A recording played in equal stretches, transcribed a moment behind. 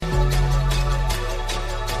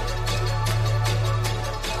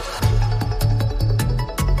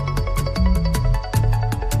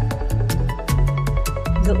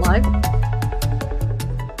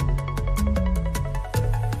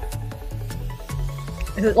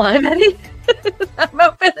Is it live, Eddie? I'm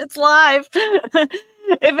hoping it's live. If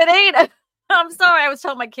it ain't, I'm sorry. I was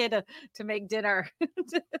telling my kid to make dinner.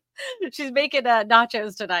 She's making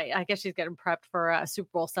nachos tonight. I guess she's getting prepped for Super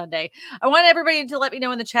Bowl Sunday. I want everybody to let me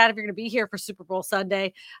know in the chat if you're going to be here for Super Bowl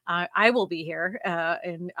Sunday. I will be here,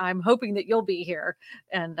 and I'm hoping that you'll be here.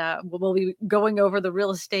 And we'll be going over the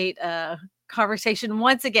real estate conversation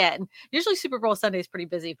once again. Usually Super Bowl Sunday is pretty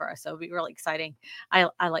busy for us, so it'll be really exciting. I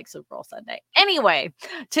like Super Bowl Sunday. Anyway,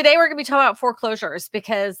 today we're going to be talking about foreclosures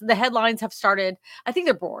because the headlines have started. I think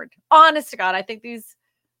they're bored. Honest to God, I think these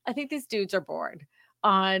dudes are bored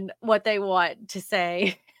on what they want to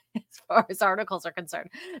say as far as articles are concerned.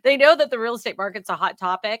 They know that the real estate market's a hot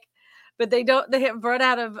topic, but they have run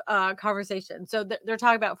out of conversation. So they're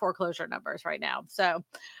talking about foreclosure numbers right now. So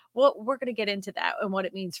we're going to get into that and what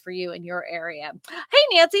it means for you in your area. Hey,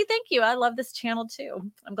 Nancy, thank you. I love this channel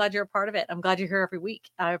too. I'm glad you're a part of it. I'm glad you're here every week.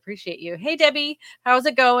 I appreciate you. Hey, Debbie, how's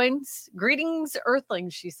it going? Greetings,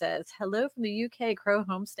 Earthlings, she says. Hello from the UK, Crow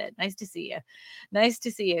Homestead. Nice to see you. Nice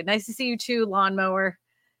to see you. Nice to see you too, Lawnmower.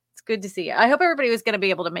 It's good to see you. I hope everybody was going to be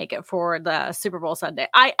able to make it for the Super Bowl Sunday.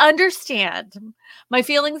 I understand. My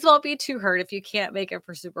feelings won't be too hurt if you can't make it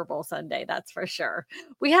for Super Bowl Sunday. That's for sure.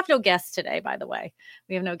 We have no guests today, by the way.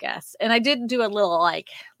 We have no guests. And I did do a little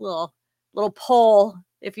poll.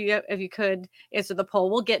 If you could answer the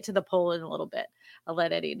poll, we'll get to the poll in a little bit. I'll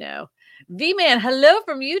let Eddie know. V-Man, hello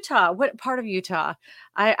from Utah. What part of Utah?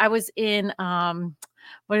 I was in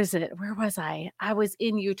what is it? Where was I? I was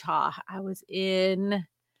in Utah. I was in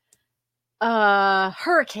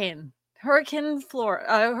Hurricane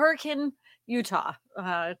Utah,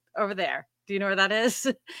 over there. Do you know where that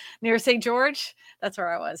is? Near St. George? That's where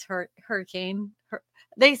I was. Hurricane.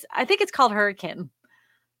 I think it's called Hurricane,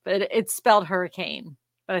 but it's spelled hurricane.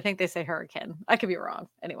 But I think they say hurricane. I could be wrong.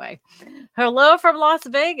 Anyway, hello from Las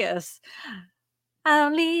Vegas.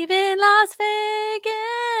 I'm leaving Las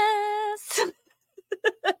Vegas.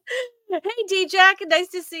 Hey, D-Jack, nice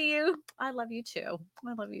to see you. I love you too.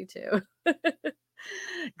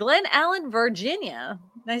 Glen Allen, Virginia.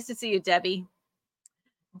 Nice to see you, Debbie.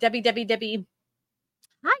 Debbie.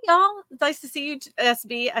 Hi, y'all. It's nice to see you,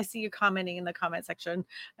 SB. I see you commenting in the comment section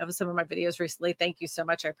of some of my videos recently. Thank you so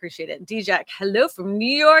much. I appreciate it. D-Jack, hello from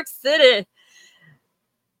New York City.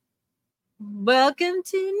 Welcome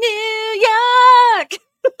to New York.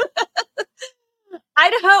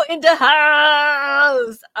 Idaho in the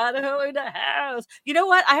house. You know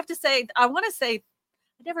what? I have to say, I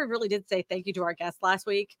never really did say thank you to our guest last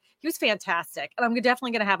week. He was fantastic. And I'm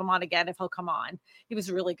definitely going to have him on again if he'll come on. He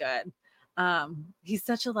was really good. He's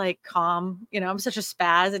such a calm, I'm such a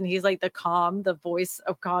spaz, and he's like the voice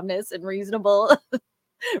of calmness and reasonability.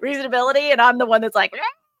 And I'm the one that's like,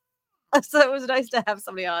 so it was nice to have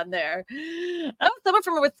somebody on there. Oh, someone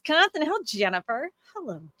from Wisconsin. Hello,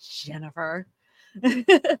 Jennifer.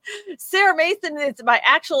 Sarah Mason is my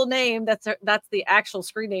actual name. That's the actual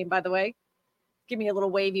screen name, by the way. Give me a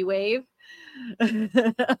little wavy wave.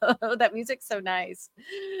 That music's so nice.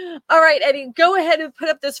 All right, Eddie, go ahead and put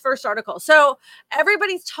up this first article. So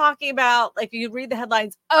everybody's talking about, like, you read the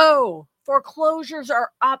headlines, foreclosures are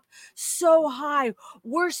up so high.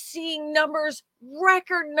 We're seeing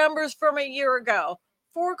record numbers from a year ago.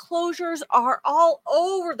 Foreclosures are all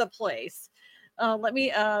over the place. Let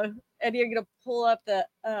me, Eddie, you're going to pull up the,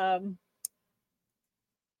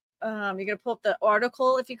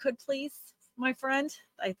 article, if you could, please, my friend.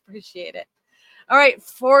 I appreciate it. All right.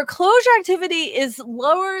 Foreclosure activity is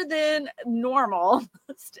lower than normal.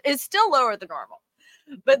 It's still lower than normal.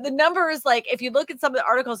 But the number is if you look at some of the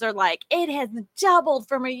articles, they're like, it has doubled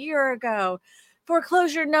from a year ago.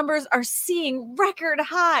 Foreclosure numbers are seeing record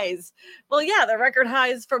highs. Well, yeah, the record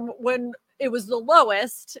highs from when it was the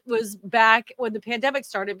lowest was back when the pandemic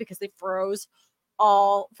started because they froze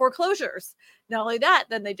all foreclosures. Not only that,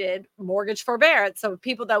 then they did mortgage forbearance. So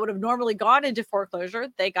people that would have normally gone into foreclosure,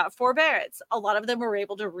 they got forbearance. A lot of them were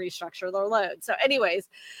able to restructure their loans. So anyways,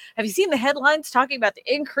 have you seen the headlines talking about the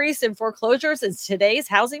increase in foreclosures in today's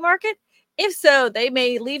housing market? If so, they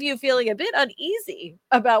may leave you feeling a bit uneasy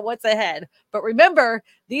about what's ahead. But remember,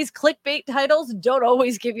 these clickbait titles don't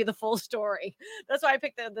always give you the full story. That's why I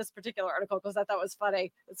picked this particular article, because I thought it was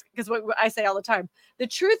funny. It's because what I say all the time. The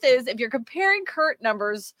truth is, if you're comparing current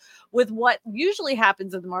numbers with what usually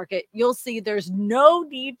happens in the market, you'll see there's no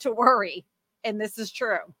need to worry. And this is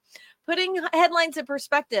true. Putting headlines in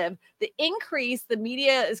perspective, the increase the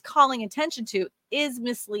media is calling attention to is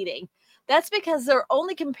misleading. That's because they're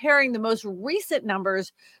only comparing the most recent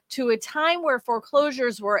numbers to a time where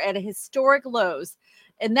foreclosures were at historic lows.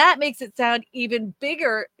 And that makes it sound even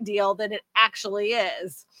bigger deal than it actually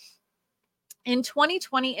is. In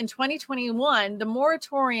 2020 and 2021, the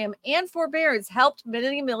moratorium and forbearance helped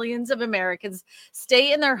many millions of Americans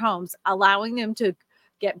stay in their homes, allowing them to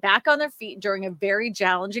get back on their feet during a very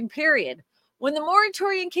challenging period. When the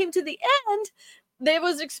moratorium came to the end, they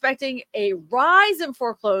was expecting a rise in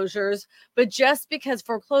foreclosures, but just because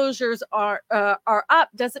foreclosures are up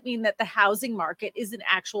doesn't mean that the housing market is in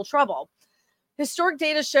actual trouble. Historic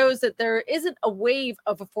data shows that there isn't a wave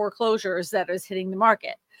of foreclosures that is hitting the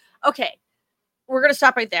market. Okay, we're going to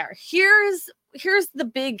stop right there. Here's the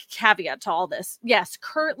big caveat to all this. Yes,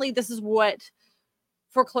 currently this is what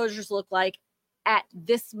foreclosures look like at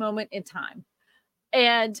this moment in time.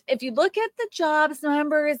 And if you look at the jobs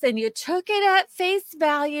numbers and you took it at face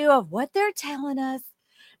value of what they're telling us,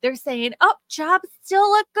 they're saying, oh, jobs still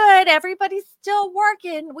look good. Everybody's still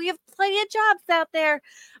working. We have plenty of jobs out there.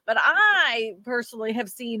 But I personally have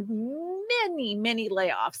seen many, many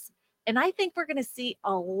layoffs. And I think we're going to see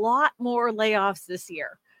a lot more layoffs this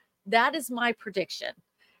year. That is my prediction.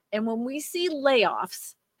 And when we see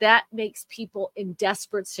layoffs, that makes people in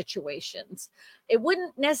desperate situations. It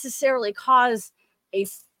wouldn't necessarily cause a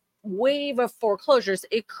wave of foreclosures.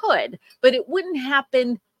 It could, but it wouldn't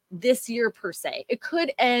happen this year per se. It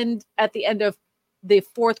could end at the end of the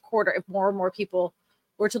fourth quarter if more and more people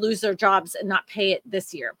were to lose their jobs and not pay it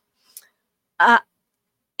this year.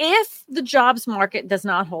 If the jobs market does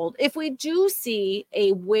not hold, if we do see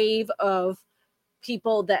a wave of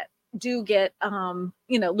people that do get,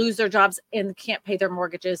 lose their jobs and can't pay their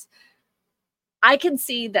mortgages, I can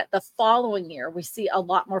see that the following year we see a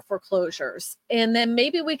lot more foreclosures. And then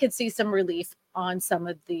maybe we could see some relief on some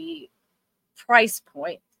of the price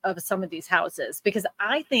point of some of these houses, because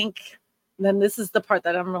I think, then this is the part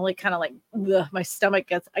that I'm really kind of like, my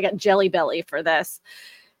stomach I got jelly belly for this,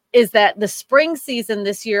 is that the spring season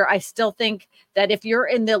this year, I still think that if you're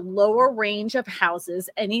in the lower range of houses,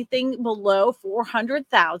 anything below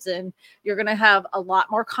 400,000, you're going to have a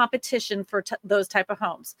lot more competition for those type of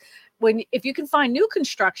homes. If you can find new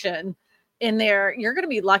construction in there, you're going to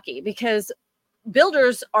be lucky, because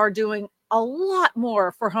builders are doing a lot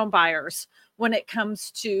more for home buyers when it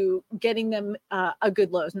comes to getting them a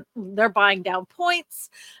good loan. They're buying down points.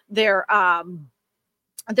 They're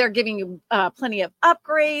giving you plenty of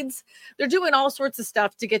upgrades. They're doing all sorts of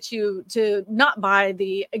stuff to get you to not buy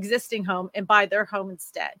the existing home and buy their home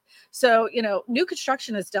instead. So, new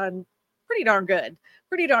construction is done pretty darn good,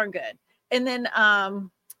 And then,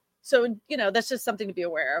 that's just something to be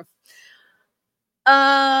aware of.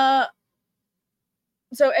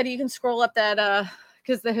 So Eddie, you can scroll up that,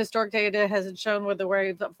 because the historic data hasn't shown with the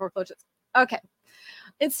wave of foreclosures. Okay.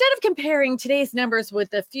 Instead of comparing today's numbers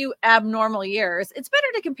with a few abnormal years, it's better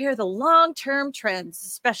to compare the long-term trends,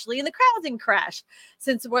 especially in the housing crash,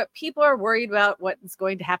 since what people are worried about what is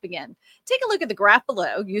going to happen again. Take a look at the graph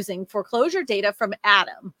below using foreclosure data from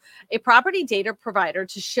Adam, a property data provider,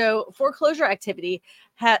 to show foreclosure activity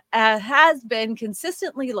has been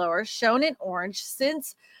consistently lower, shown in orange,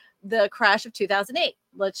 since the crash of 2008.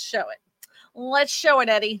 Let's show it,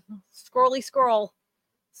 Eddie. Scrolly scroll.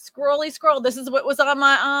 This is what was on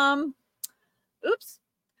my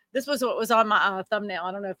this was what was on my thumbnail.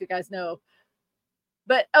 I don't know if you guys know,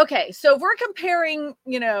 but okay, so we're comparing,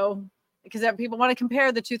 because people want to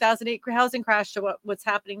compare the 2008 housing crash to what's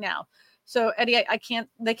happening now. So Eddie,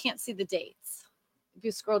 they can't see the dates. If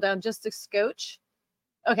you scroll down just a scotch.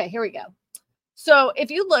 Okay, here we go. So if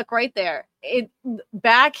you look right there,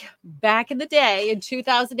 back in the day in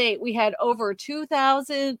 2008, we had over 2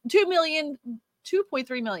 million.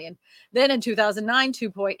 2.3 million. Then in 2009,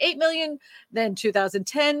 2.8 million. Then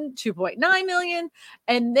 2010, 2.9 million.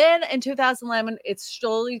 And then in 2011, it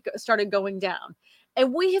slowly started going down.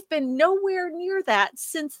 And we have been nowhere near that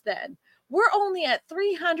since then. We're only at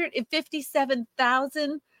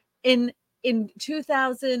 357,000 in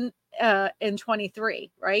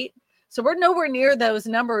 2023, right? So we're nowhere near those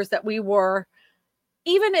numbers that we were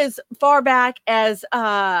even as far back as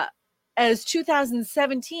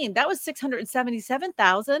 2017. That was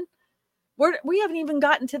 677,000. We haven't even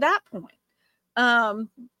gotten to that point.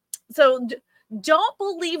 So don't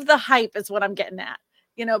believe the hype is what I'm getting at.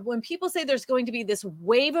 When people say there's going to be this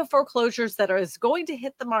wave of foreclosures that is going to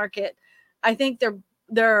hit the market, I think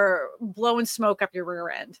they're blowing smoke up your rear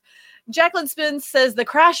end. Jacqueline Spence says the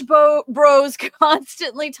crash bros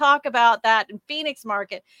constantly talk about that, and Phoenix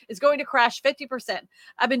market is going to crash 50%.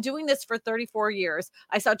 I've been doing this for 34 years.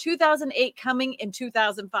 I saw 2008 coming in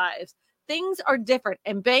 2005. Things are different,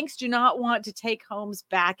 and banks do not want to take homes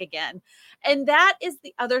back again. And that is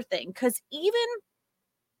the other thing, because even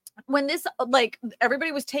when this,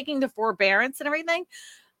 everybody was taking the forbearance and everything,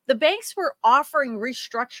 the banks were offering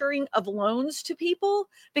restructuring of loans to people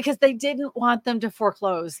because they didn't want them to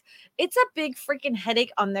foreclose. It's a big freaking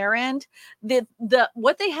headache on their end. The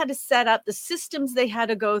what they had to set up, the systems they had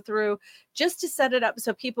to go through just to set it up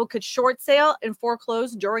so people could short sale and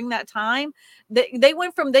foreclose during that time. They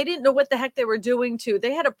went from they didn't know what the heck they were doing to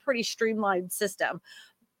they had a pretty streamlined system,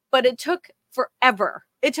 but it took forever.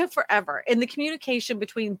 It took forever. And the communication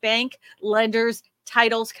between bank, lenders,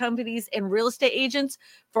 titles companies, and real estate agents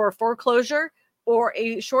for a foreclosure or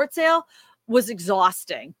a short sale was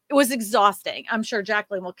exhausting. It was exhausting. I'm sure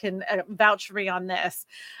Jacqueline can vouch for me on this.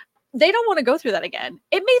 They don't want to go through that again.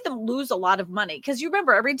 It made them lose a lot of money because you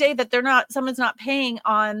remember every day that someone's not paying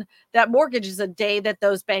on that mortgage is a day that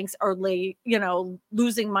those banks are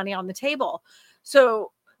losing money on the table.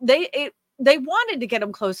 So they wanted to get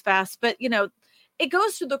them closed fast, but it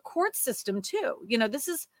goes through the court system too. This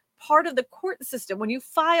is part of the court system. When you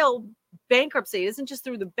file bankruptcy, it isn't just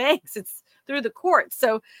through the banks, it's through the courts.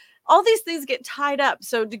 So all these things get tied up.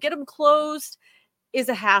 So to get them closed is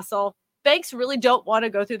a hassle. Banks really don't want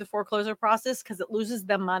to go through the foreclosure process because it loses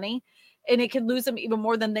them money, and it can lose them even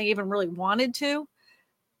more than they even really wanted to.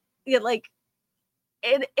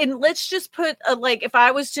 And let's just put if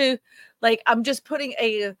I was to I'm just putting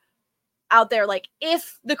a out there,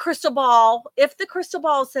 if the crystal ball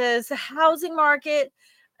says the housing market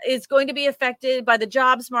is going to be affected by the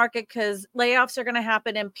jobs market because layoffs are going to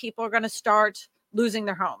happen and people are going to start losing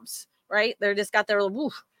their homes, right? They're just got their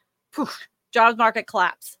woof, poof, jobs market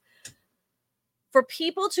collapse. For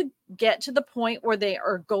people to get to the point where they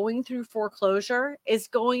are going through foreclosure is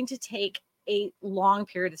going to take a long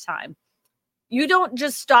period of time. You don't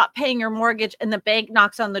just stop paying your mortgage and the bank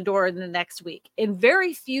knocks on the door in the next week. In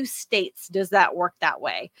very few states does that work that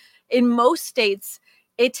way. In most states,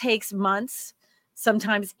 it takes months,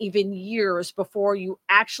 sometimes even years before you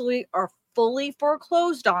actually are fully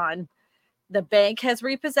foreclosed on. The bank has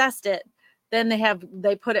repossessed it. Then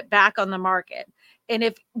they put it back on the market. And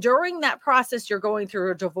if during that process you're going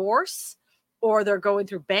through a divorce or they're going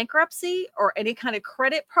through bankruptcy or any kind of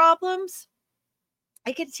credit problems,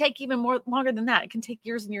 it can take even more longer than that. It can take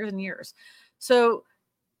years and years and years. So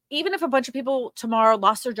even if a bunch of people tomorrow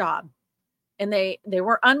lost their job and they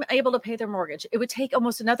were unable to pay their mortgage, it would take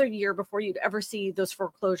almost another year before you'd ever see those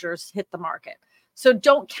foreclosures hit the market. So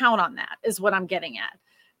don't count on that is what I'm getting at.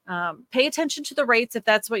 Pay attention to the rates if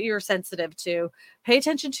that's what you're sensitive to. Pay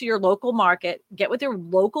attention to your local market. Get with your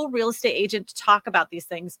local real estate agent to talk about these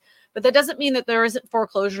things. But that doesn't mean that there isn't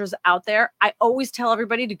foreclosures out there. I always tell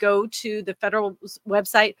everybody to go to the federal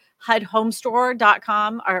website,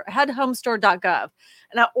 HUDhomestore.com or HUDhomestore.gov,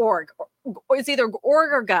 not org. It's either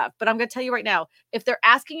org or gov. But I'm going to tell you right now, if they're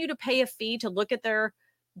asking you to pay a fee to look at their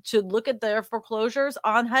foreclosures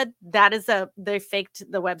on HUD, they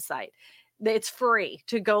faked the website. It's free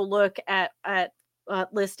to go look at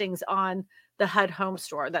listings on the HUD Home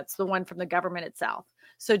Store. That's the one from the government itself.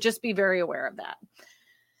 So just be very aware of that.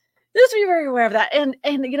 Just be very aware of that. And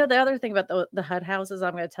the other thing about the HUD houses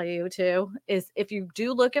I'm going to tell you too is if you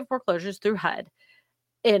do look at foreclosures through HUD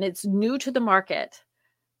and it's new to the market,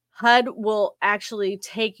 HUD will actually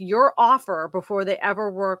take your offer before they ever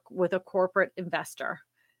work with a corporate investor.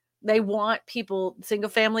 They want people,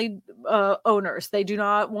 single family owners. They do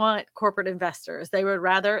not want corporate investors. They would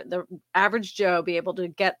rather the average Joe be able to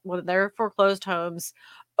get one of their foreclosed homes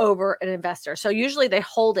over an investor. So usually they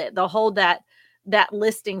hold it. They'll hold that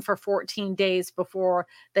listing for 14 days before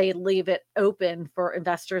they leave it open for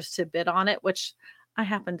investors to bid on it, which I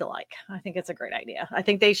happen to like. I think it's a great idea. I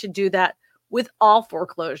think they should do that with all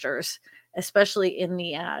foreclosures, especially in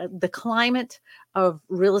the climate of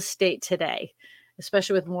real estate today.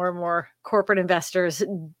 Especially with more and more corporate investors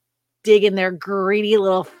digging their greedy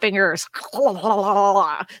little fingers,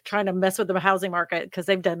 trying to mess with the housing market because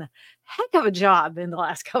they've done a heck of a job in the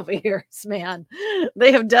last couple of years, man.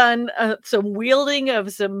 They have done some wielding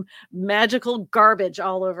of some magical garbage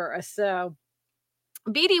all over us. So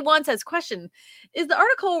BD1 says, question, is the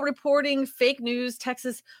article reporting fake news,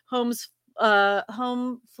 Texas home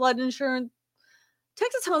flood insurance,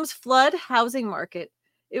 Texas homes flood housing market?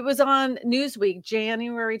 It was on Newsweek,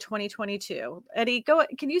 January 2022. Eddie,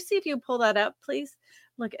 can you see if you pull that up, please?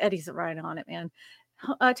 Look, Eddie's right on it, man.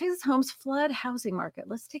 Texas homes flood housing market.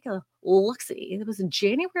 Let's take a look-see. It was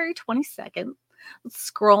January 22nd. Let's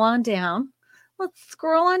scroll on down.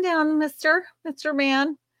 Mr.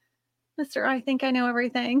 Man. Mr. I think I know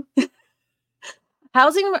everything.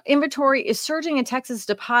 Housing inventory is surging in Texas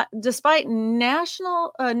despite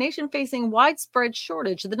nation-facing widespread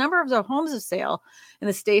shortage. The number of the homes for sale in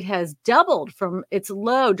the state has doubled from its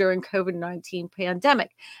low during COVID-19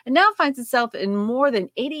 pandemic and now finds itself in more than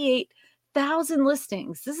 2,000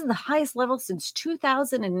 listings. This is the highest level since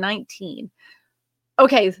 2019.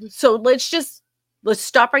 Okay, so let's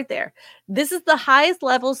stop right there. This is the highest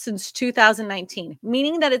level since 2019,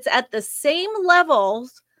 meaning that it's at the same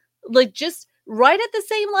levels, like just right at the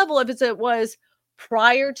same level as it was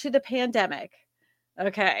prior to the pandemic.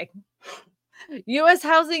 Okay. U.S.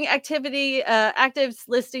 housing activity, active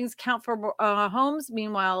listings count for homes,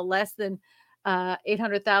 meanwhile, less than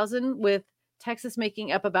 800,000, with Texas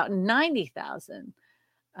making up about 90,000.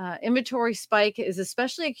 Inventory spike is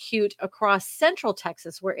especially acute across central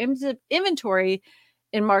Texas, where inventory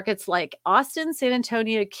in markets like Austin, San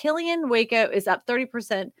Antonio, Killeen, Waco is up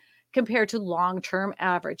 30% compared to long-term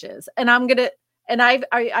averages. And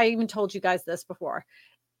I even told you guys this before.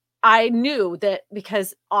 I knew that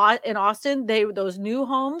because in Austin, those new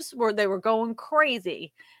homes they were going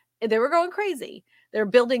crazy. They were going crazy. They're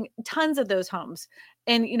building tons of those homes.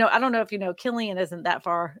 And I don't know if you know, Killeen isn't that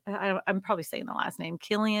far. I'm probably saying the last name,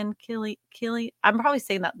 Killeen. I'm probably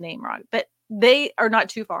saying that name wrong, but they are not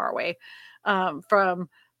too far away from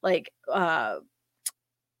like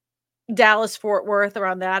Dallas, Fort Worth,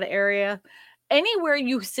 around that area. Anywhere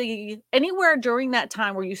during that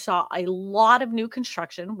time where you saw a lot of new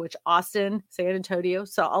construction, which Austin, San Antonio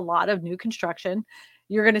saw a lot of new construction,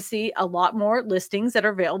 you're going to see a lot more listings that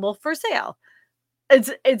are available for sale.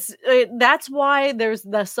 That's why there's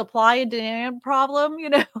the supply and demand problem.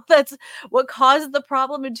 That's what caused the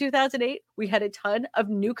problem in 2008. We had a ton of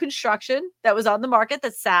new construction that was on the market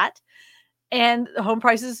that sat, and the home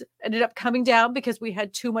prices ended up coming down because we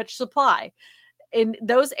had too much supply. In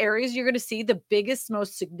those areas, you're going to see the biggest,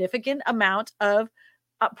 most significant amount of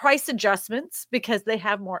price adjustments because they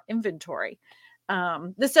have more inventory.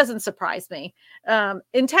 This doesn't surprise me.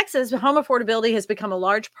 In Texas, home affordability has become a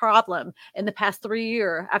large problem in the past 3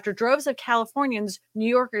 years after droves of Californians, New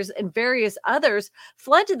Yorkers, and various others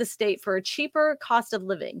fled to the state for a cheaper cost of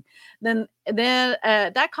living. Then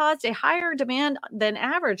that caused a higher demand than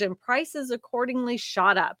average, and prices accordingly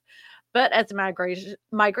shot up. But as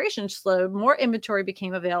migration slowed, more inventory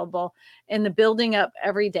became available, and the building up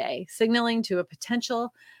every day, signaling to a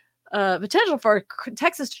potential for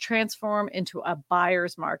Texas to transform into a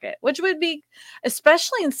buyer's market, which would be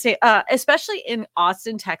especially in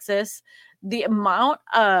Austin, Texas. The amount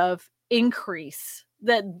of increase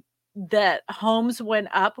that homes went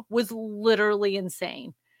up was literally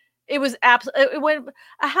insane. It was absolutely. It went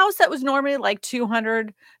A house that was normally like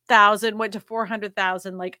 200,000 went to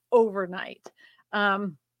 400,000 like overnight.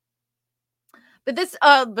 Um,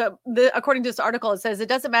 according to this article, it says it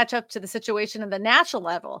doesn't match up to the situation at the national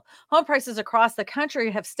level. Home prices across the country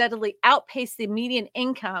have steadily outpaced the median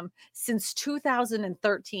income since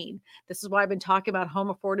 2013. This is why I've been talking about home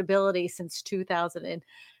affordability since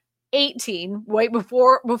 2018, way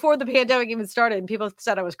before the pandemic even started, and people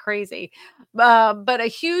said I was crazy. But a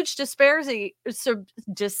huge disparity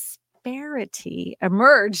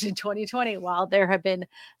emerged in 2020. While there have been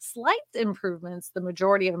slight improvements, the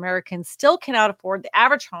majority of Americans still cannot afford the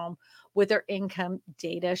average home with their income,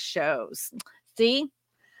 data shows. See,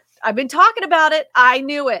 I've been talking about it. I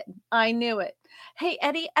knew it. Hey,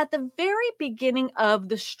 Eddie, at the very beginning of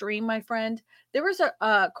the stream, my friend, there was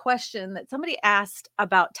a question that somebody asked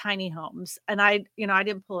about tiny homes. And I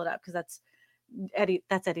didn't pull it up because that's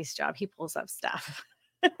Eddie's job. He pulls up stuff.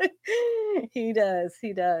 He does.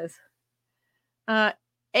 Uh,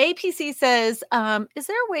 APC says, is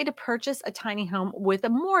there a way to purchase a tiny home with a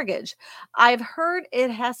mortgage? I've heard it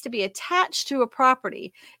has to be attached to a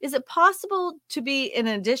property. Is it possible to be in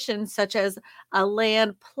addition, such as a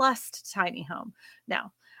land plus tiny home?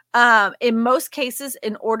 Now, in most cases,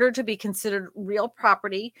 in order to be considered real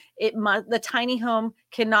property, the tiny home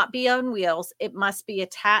cannot be on wheels. It must be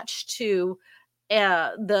attached to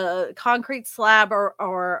the concrete slab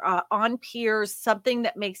or on piers, something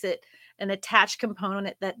that makes it an attached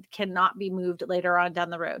component that cannot be moved later on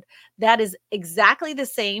down the road. That is exactly the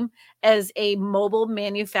same as a mobile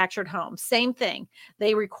manufactured home. Same thing.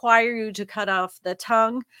 They require you to cut off the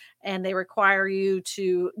tongue, and they require you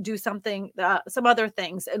to do some other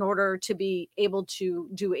things in order to be able to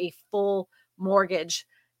do a full mortgage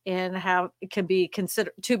and have it can be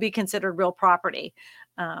considered real property.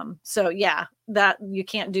 So yeah, that you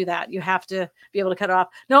can't do that. You have to be able to cut it off.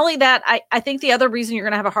 Not only that, I think the other reason you're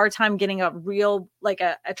going to have a hard time getting a real, like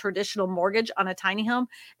a traditional mortgage on a tiny home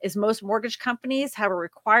is most mortgage companies have a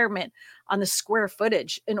requirement on the square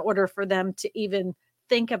footage in order for them to even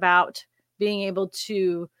think about being able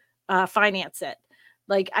to finance it.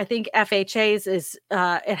 Like I think FHA's is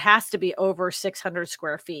it has to be over 600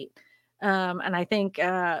 square feet. And I think,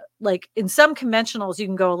 like in some conventionals, you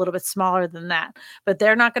can go a little bit smaller than that, but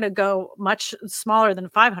they're not going to go much smaller than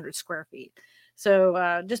 500 square feet.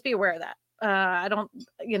 So just be aware of that. I don't,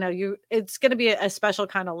 it's going to be a special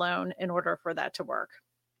kind of loan in order for that to work.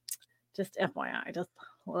 Just FYI, just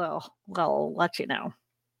well, let you know.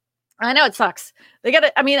 I know it sucks. They got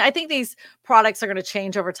to, I mean, I think these products are going to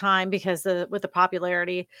change over time because with the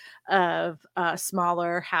popularity of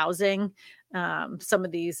smaller housing, some of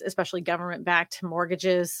these, especially government backed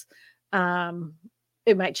mortgages, um,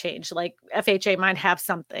 it might change. Like FHA might have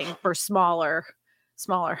something for smaller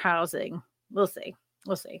housing. We'll see.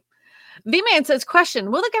 We'll see. V Man says,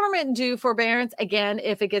 question: will the government do forbearance again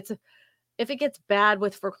if it gets bad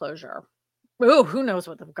with foreclosure? Oh, who knows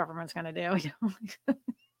what the government's going to do?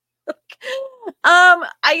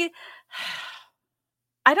 I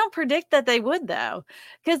I don't predict that they would though,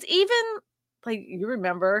 because even like you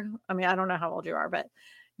remember, I mean, I don't know how old you are, but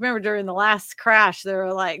remember during the last crash, they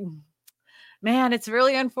were like, "Man, it's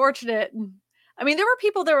really unfortunate." I mean, there were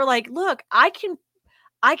people that were like, "Look, I can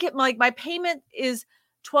like my payment is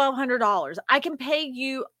 $1,200. I can pay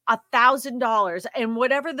you $1,000, and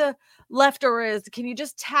whatever the leftover is, can you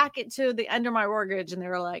just tack it to the end of my mortgage?" And they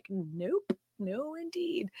were like, "Nope, no,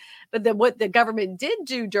 indeed." But then what the government did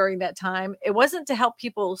do during that time, it wasn't to help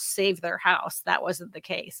people save their house. That wasn't the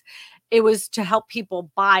case. It was to help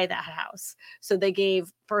people buy that house. So they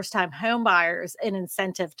gave first-time home buyers an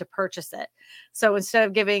incentive to purchase it. So instead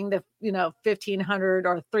of giving the 1,500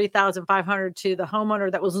 or 3,500 to the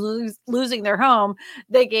homeowner that was losing their home,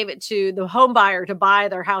 they gave it to the home buyer to buy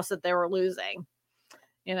their house that they were losing.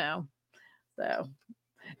 You know, so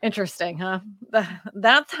interesting, huh?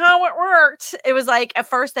 That's how it worked. It was like at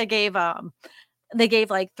first they gave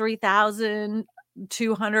like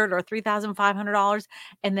 3,200 or $3,500,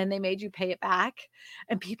 and then they made you pay it back,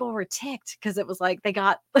 and people were ticked because it was like they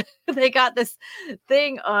got they got this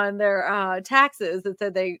thing on their taxes that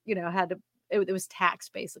said they had to. It was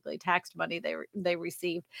taxed, basically taxed money they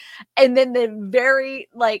received, and then the very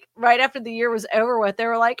like right after the year was over with, they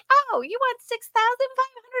were like, "Oh, you want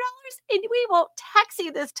 $6,500, and we won't tax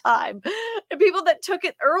you this time." And people that took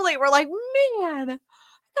it early were like, "Man,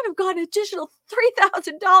 could have got an additional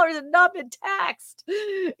 $3,000 and not been taxed."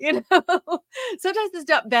 Sometimes it's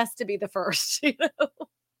not best to be the first.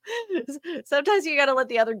 Sometimes you got to let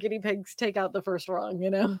the other guinea pigs take out the first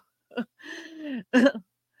rung.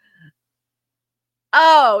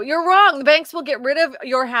 Oh, you're wrong. The banks will get rid of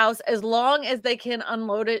your house as long as they can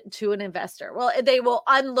unload it to an investor. Well, they will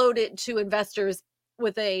unload it to investors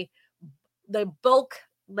with they bulk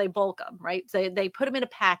they bulk them, right? So they put them in a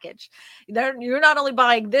package. You're not only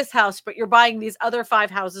buying this house, but you're buying these other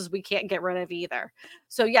 5 houses we can't get rid of either.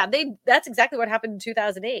 So yeah, that's exactly what happened in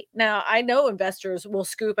 2008. Now, I know investors will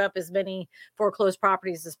scoop up as many foreclosed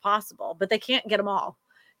properties as possible, but they can't get them all.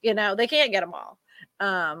 They can't get them all.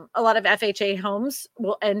 A lot of FHA homes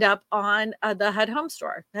will end up on the HUD home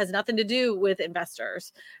store. It has nothing to do with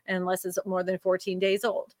investors unless it's more than 14 days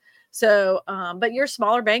old. So, but your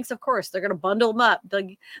smaller banks, of course, they're going to bundle them up.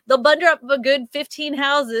 They'll bundle up a good 15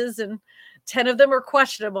 houses, and 10 of them are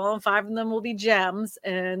questionable, and 5 of them will be gems,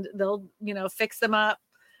 and they'll, fix them up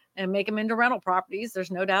and make them into rental properties.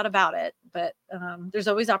 There's no doubt about it. But there's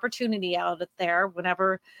always opportunity out there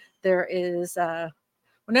there is,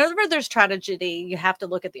 whenever there's tragedy, you have to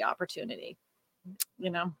look at the opportunity, you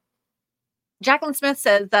know. Jacqueline Smith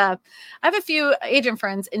says, I have a few agent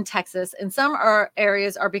friends in Texas, and some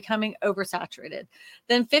areas are becoming oversaturated.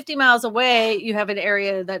 Then 50 miles away, you have an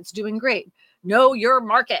area that's doing great. Know your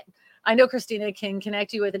market. I know Christina can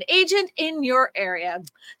connect you with an agent in your area.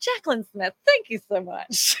 Jacqueline Smith, thank you so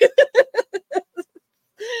much.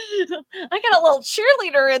 I got a little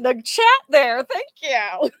cheerleader in the chat there. Thank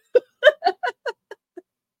you.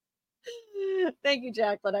 Thank you,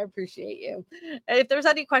 Jacqueline. I appreciate you. If there's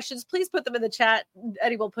any questions, please put them in the chat.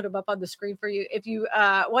 Eddie will put them up on the screen for you. If you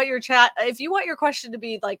want your question to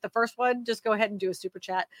be like the first one, just go ahead and do a super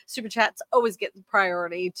chat. Super chats always get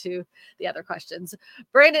priority to the other questions.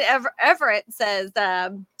 Brandon Everett says,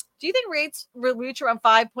 do you think rates will reach around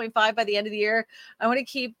 5.5 by the end of the year? I want to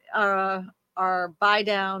keep our buy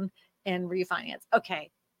down and refinance. Okay.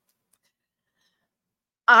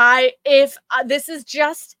 If this is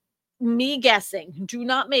just me guessing, do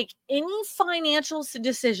not make any financial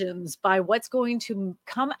decisions by what's going to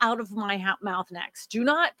come out of my mouth next. Do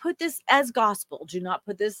not put this as gospel. Do not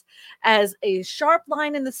put this as a sharp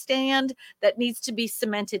line in the sand that needs to be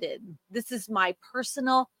cemented in. This is my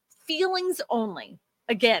personal feelings only.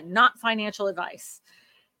 Again, not financial advice.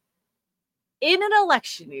 In an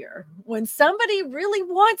election year, when somebody really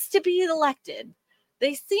wants to be elected,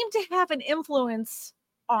 they seem to have an influence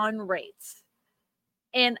on rates.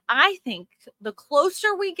 And I think the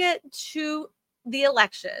closer we get to the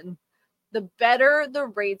election, the better the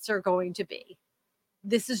rates are going to be.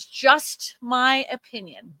 This is just my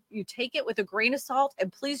opinion. You take it with a grain of salt,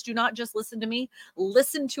 and please do not just listen to me.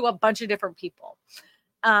 Listen to a bunch of different people.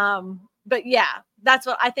 But yeah, that's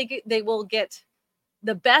what I think they will get.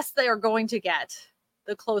 The best they are going to get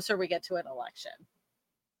the closer we get to an election.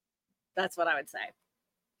 That's what I would say.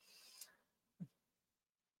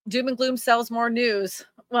 Doom and gloom sells more news.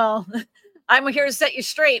 Well, I'm here to set you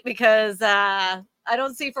straight because I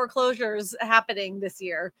don't see foreclosures happening this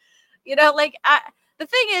year. Like the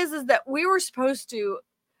thing is that we were supposed to,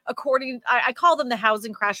 I call them the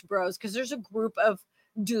housing crash bros because there's a group of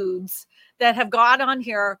dudes that have gone on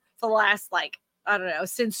here for the last, like, I don't know,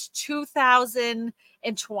 since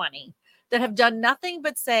 2020 that have done nothing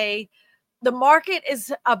but say the market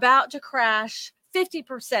is about to crash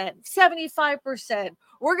 50%, 75%.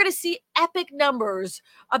 We're going to see epic numbers,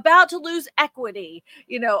 about to lose equity.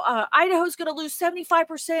 Idaho's going to lose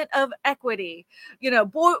 75% of equity.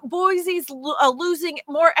 Boise's losing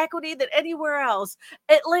more equity than anywhere else.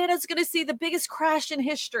 Atlanta's going to see the biggest crash in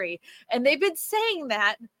history. And they've been saying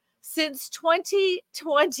that since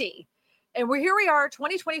 2020. And here we are,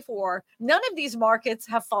 2024. None of these markets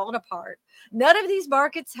have fallen apart. None of these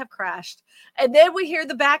markets have crashed. And then we hear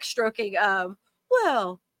the backstroking of,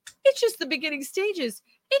 well, it's just the beginning stages.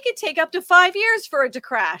 It could take up to 5 years for it to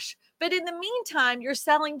crash. But in the meantime, you're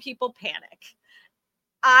selling people panic.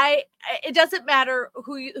 It doesn't matter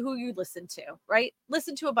who you listen to, right?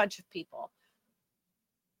 Listen to a bunch of people.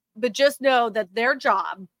 But just know that their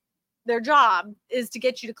job is to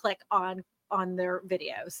get you to click on their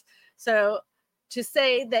videos. So to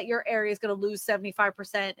say that your area is going to lose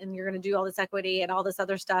 75% and you're going to do all this equity and all this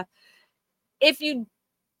other stuff, if you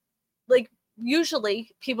like,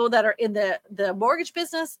 usually people that are in the mortgage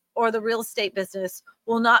business or the real estate business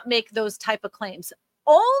will not make those type of claims,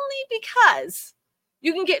 only because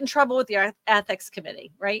you can get in trouble with your ethics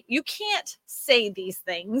committee, right? You can't say these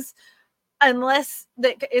things unless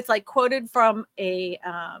it's like quoted from a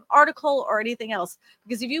article or anything else.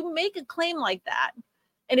 Because if you make a claim like that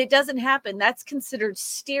and it doesn't happen, that's considered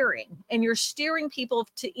steering. And you're steering people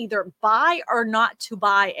to either buy or not to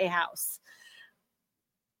buy a house.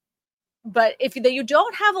 But if you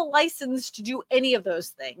don't have a license to do any of those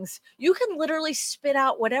things, you can literally spit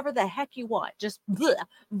out whatever the heck you want. Just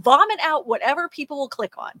vomit out whatever people will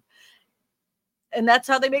click on. And that's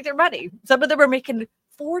how they make their money. Some of them are making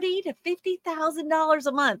 $40,000 to $50,000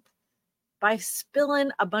 a month by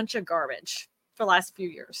spilling a bunch of garbage for the last few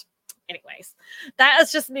years. Anyways, that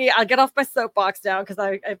is just me. I'll get off my soapbox now because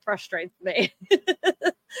it frustrates me.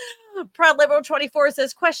 Proud Liberal 24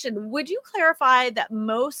 says, question, would you clarify that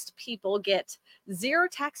most people get zero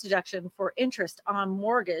tax deduction for interest on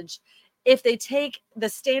mortgage if they take the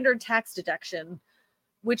standard tax deduction,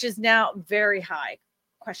 which is now very high?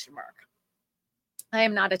 Question mark. I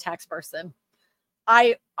am not a tax person.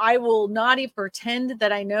 I will not even pretend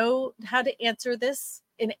that I know how to answer this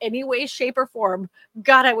in any way, shape, or form.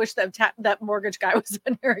 God, I wish that mortgage guy was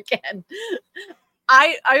on here again.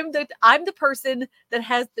 I'm the person that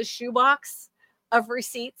has the shoebox of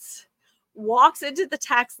receipts, walks into the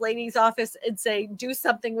tax lady's office and say, do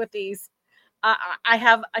something with these.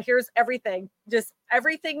 Here's everything. Just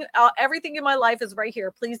everything in my life is right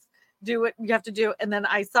here. Please do what you have to do. And then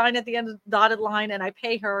I sign at the end of the dotted line and I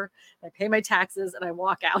pay her, I pay my taxes and I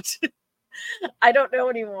walk out. I don't know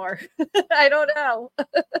anymore. I don't know.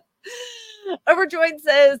 Overjoyed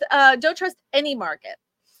says, don't trust any market.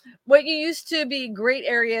 What you used to be great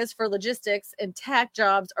areas for logistics and tech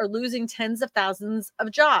jobs are losing tens of thousands of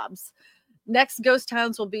jobs. Next ghost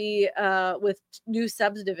towns will be with new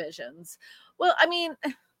subdivisions. Well, I mean,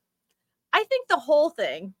 I think the whole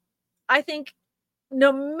thing,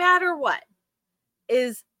 no matter what,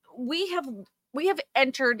 is we have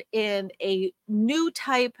entered in a new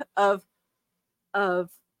type of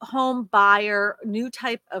home buyer, new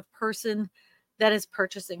type of person that is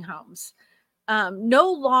purchasing homes.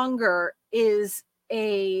 No longer is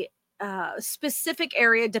a specific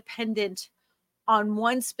area dependent on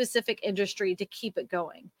one specific industry to keep it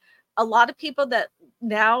going. A lot of people that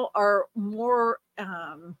now are more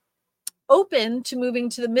open to moving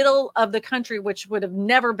to the middle of the country, which would have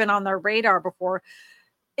never been on their radar before,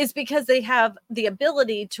 is because they have the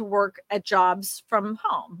ability to work at jobs from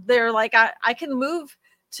home. They're like, I can move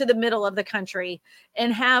to the middle of the country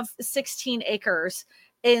and have 16 acres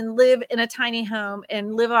and live in a tiny home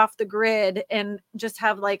and live off the grid and just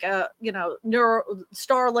have like a,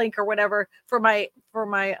 Starlink or whatever for my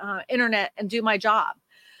internet and do my job.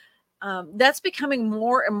 That's becoming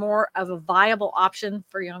more and more of a viable option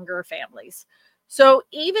for younger families. So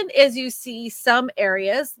even as you see some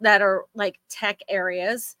areas that are like tech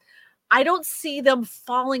areas, I don't see them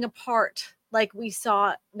falling apart like we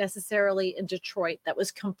saw necessarily in Detroit, that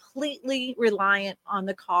was completely reliant on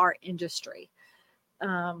the car industry.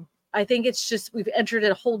 I think it's just we've entered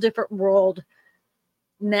a whole different world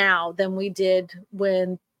now than we did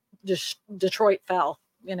when Detroit fell,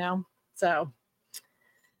 you know? So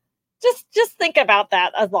just think about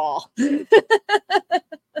that as all.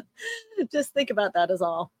 Just think about that as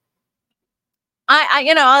all. I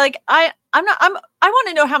want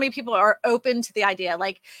to know how many people are open to the idea.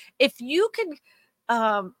 Like, if you could,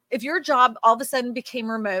 if your job all of a sudden became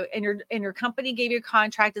remote and your company gave you a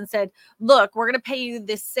contract and said, look, we're going to pay you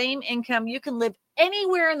this same income, you can live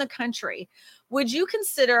anywhere in the country, would you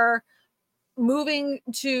consider moving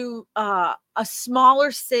to a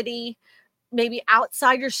smaller city, maybe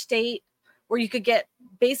outside your state, where you could get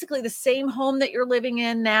basically the same home that you're living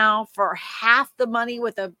in now for half the money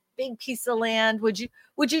with a big piece of land? Would you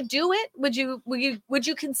do it? Would you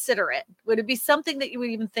consider it? Would it be something that you would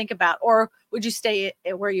even think about, or would you stay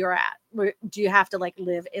where you're at? Do you have to like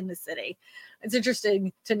live in the city? It's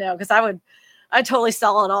interesting to know, because I totally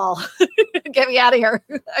sell it all. Get me out of here.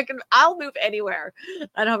 I'll move anywhere.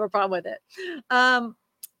 I don't have a problem with it.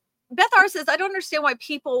 Beth R says, I don't understand why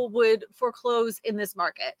people would foreclose in this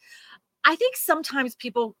market. I think sometimes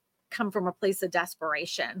people come from a place of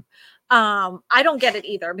desperation. I don't get it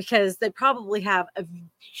either, because they probably have a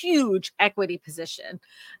huge equity position,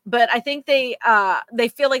 but I think they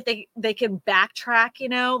feel like they can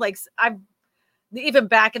backtrack, like I've even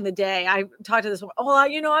back in the day, I talked to this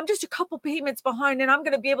woman, I'm just a couple payments behind and I'm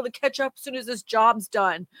going to be able to catch up as soon as this job's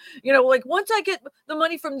done. Like once I get the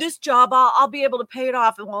money from this job, I'll be able to pay it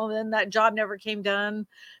off. And well, then that job never came done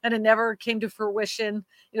and it never came to fruition.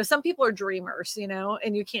 Some people are dreamers,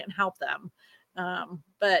 and you can't help them.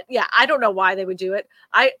 But yeah, I don't know why they would do it.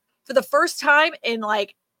 For the first time in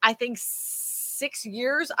like, I think 6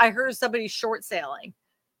 years, I heard somebody short selling.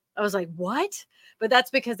 I was like, what? But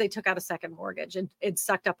that's because they took out a second mortgage and it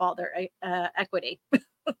sucked up all their equity.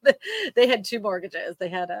 They had 2 mortgages. They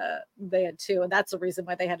had 2, and that's the reason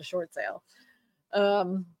why they had a short sale.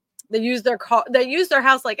 They used their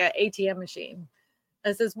house like an ATM machine.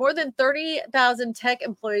 It says more than 30,000 tech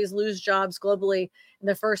employees lose jobs globally in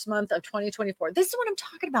the first month of 2024. This is what I'm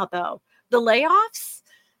talking about, though. The layoffs.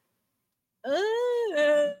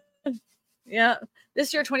 Yeah.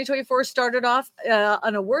 This year, 2024, started off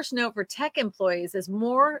on a worse note for tech employees, as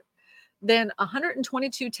more than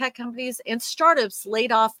 122 tech companies and startups laid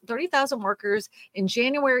off 30,000 workers in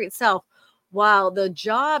January itself, while the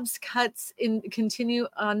jobs cuts continue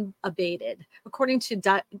unabated. According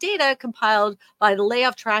to data compiled by the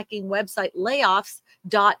layoff tracking website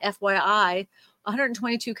layoffs.fyi,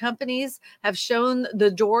 122 companies have shown the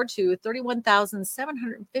door to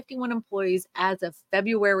 31,751 employees as of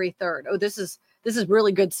February 3rd. Oh, this is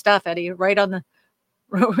really good stuff, Eddie. You're right on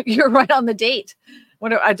the date.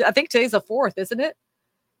 I think today's the 4th, isn't it?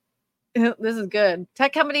 This is good.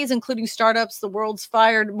 Tech companies, including startups, the world has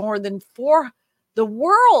fired more than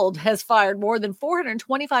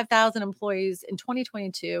 425,000 employees in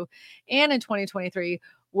 2022 and in 2023,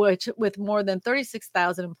 which with more than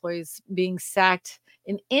 36,000 employees being sacked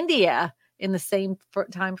in India in the same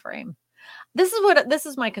time frame. This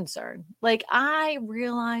is my concern. Like, I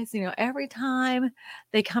realize, every time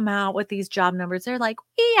they come out with these job numbers, they're like,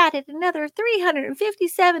 we added another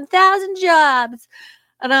 357,000 jobs.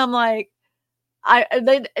 And I'm like,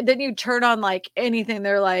 then you turn on like anything,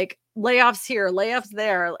 they're like layoffs here, layoffs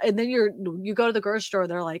there. And then you go to the grocery store,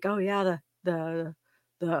 they're like, oh yeah, the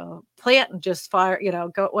plant just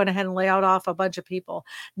went ahead and laid off a bunch of people.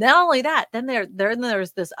 Not only that, then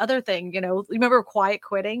there's this other thing, remember quiet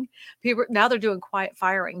quitting? People now, they're doing quiet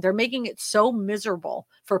firing. They're making it so miserable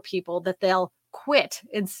for people that they'll quit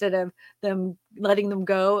instead of them letting them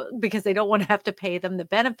go, because they don't want to have to pay them the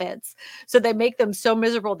benefits. So they make them so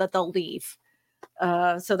miserable that they'll leave.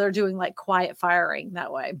 So they're doing like quiet firing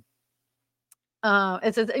that way.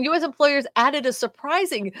 It says U.S. employers added a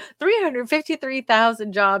surprising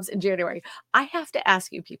 353,000 jobs in January. I have to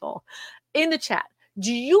ask you people in the chat,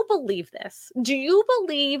 do you believe this? Do you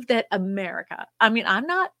believe that America, I mean, I'm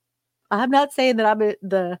not saying that I'm a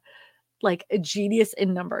genius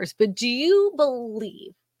in numbers, but do you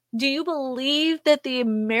believe that the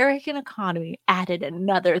American economy added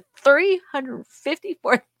another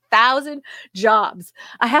 354,000 jobs?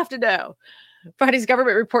 I have to know. Friday's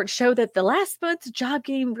government report showed that the last month's job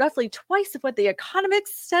gain roughly twice of what the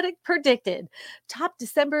economists said it predicted. Top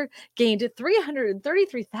December gained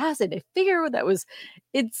 333,000, a figure that was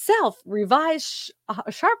itself revised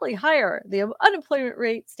sharply higher. The unemployment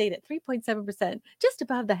rate stayed at 3.7%, just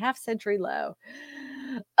above the half century low.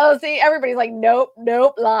 Oh, see, everybody's like, nope,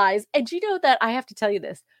 nope, lies. And you know that I have to tell you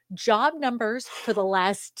this job numbers for the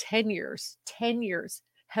last 10 years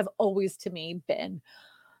have always to me been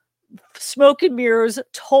smoke and mirrors,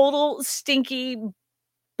 total stinky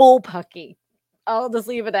bullpucky. I'll just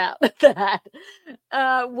leave it out at that.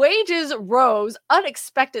 Wages rose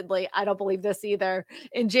unexpectedly. I don't believe this either.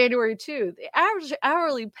 In January, too, the average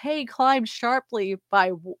hourly pay climbed sharply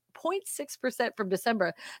by 0.6% from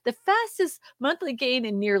December, the fastest monthly gain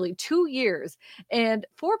in nearly 2 years, and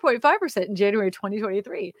 4.5% in January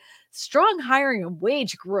 2023. Strong hiring and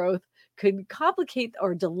wage growth could complicate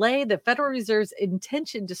or delay the Federal Reserve's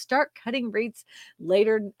intention to start cutting rates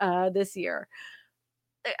later this year.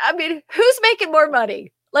 I mean, who's making more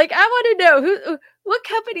money? Like, I want to know what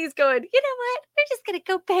company's going, you know what? We're just going to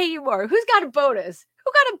go pay you more. Who's got a bonus?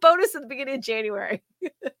 Who got a bonus at the beginning of January?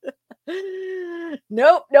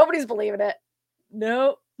 Nope, nobody's believing it.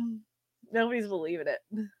 Nope, nobody's believing it.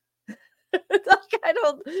 It's like, I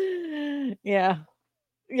don't, yeah,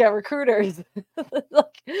 yeah, recruiters.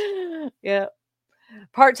 Like, yeah,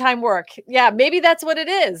 part-time work. Yeah, maybe that's what it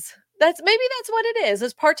is. That's what it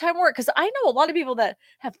is part-time work. Because I know a lot of people that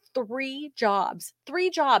have 3 jobs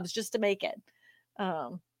just to make it.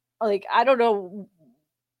 Um, like, I don't know,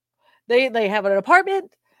 they have an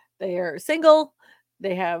apartment, they are single,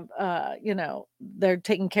 they have, they're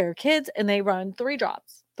taking care of kids, and they run 3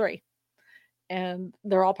 jobs, 3, and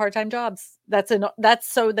they're all part-time jobs. That's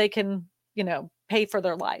so they can, pay for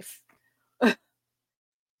their life.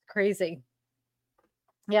 Crazy.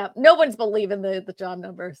 Yeah, no one's believing the job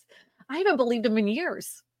numbers. I haven't believed them in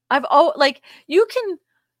years. Like, you can,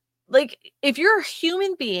 like, if you're a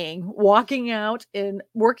human being walking out and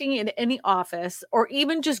working in any office or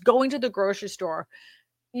even just going to the grocery store,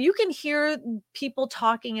 you can hear people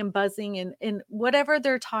talking and buzzing and whatever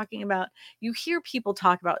they're talking about. You hear people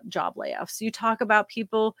talk about job layoffs. You talk about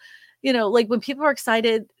people, like when people are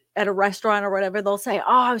excited at a restaurant or whatever, they'll say, "Oh,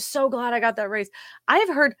 I'm so glad I got that raise." I've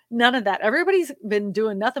heard none of that. Everybody's been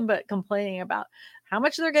doing nothing but complaining about how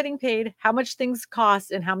much they're getting paid, how much things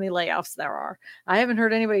cost, and how many layoffs there are. I haven't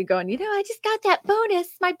heard anybody going, I just got that bonus.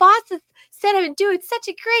 My boss has said I'm doing such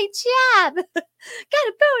a great job. Got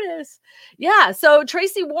a bonus. Yeah. So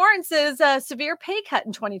Tracy Warren says severe pay cut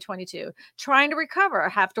in 2022, trying to recover,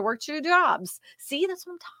 have to work 2 jobs. See, that's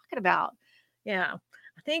what I'm talking about. Yeah.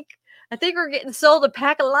 I think we're getting sold a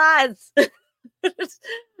pack of lies.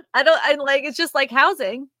 I like, it's just like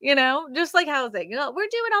housing, just like housing. We're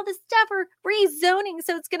doing all this stuff, we're rezoning,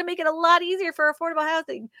 so it's going to make it a lot easier for affordable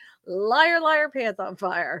housing. Liar, liar, pants on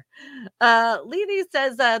fire. Levy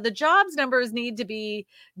says the jobs numbers need to be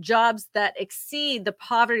jobs that exceed the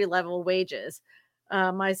poverty level wages.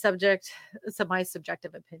 My subjective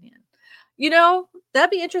opinion.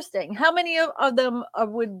 That'd be interesting. How many of them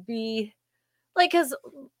would be like, because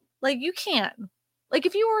like you can't, like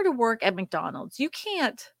if you were to work at McDonald's, you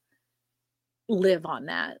can't live on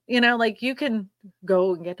that. Like you can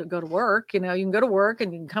go and get to go to work, you can go to work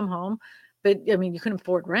and you can come home, but I mean, you couldn't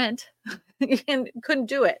afford rent. Couldn't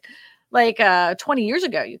do it. Like 20 years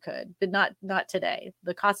ago you could, but not today.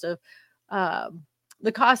 The cost of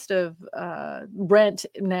rent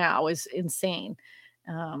now is insane.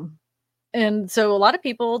 And so a lot of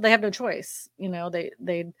people, they have no choice.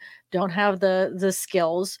 They don't have the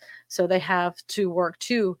skills, so they have to work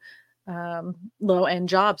 2 low end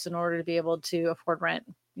jobs in order to be able to afford rent.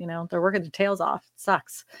 They're working their tails off. It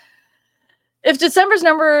sucks. If December's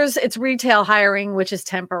numbers, it's retail hiring, which is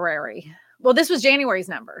temporary. Well, this was January's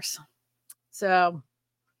numbers. So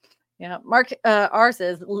yeah, Mark R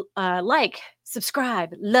says, like,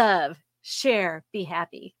 subscribe, love, share, be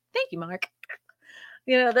happy. Thank you, Mark.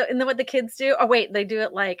 And then what the kids do. Oh wait, they do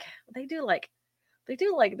like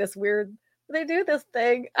this weird. They do this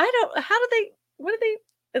thing. I don't. How do they? What do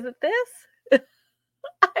they? Is it this?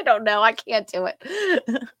 I don't know. I can't do it.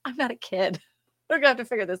 I'm not a kid. We're gonna have to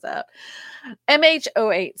figure this out.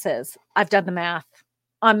 MH08 says, "I've done the math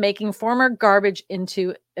on making former garbage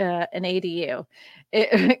into an ADU.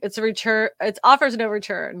 It's a return. It offers no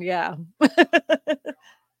return. Yeah,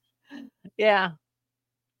 yeah."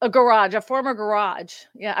 A former garage.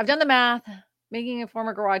 Yeah, I've done the math, making a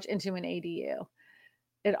former garage into an ADU.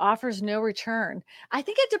 It offers no return. I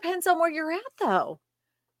think it depends on where you're at, though.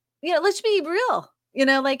 Let's be real.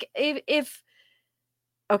 Like if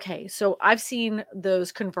okay, so I've seen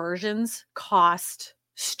those conversions cost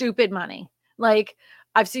stupid money. Like,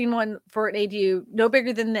 I've seen one for an ADU no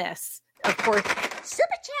bigger than this, of course,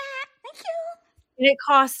 Super chat. Thank you. and it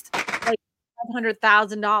costs like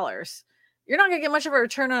 $500,000. You're not gonna get much of a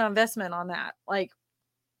return on investment on that. Like,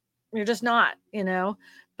 you're just not, you know.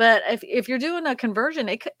 But if you're doing a conversion,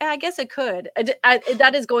 I guess it could.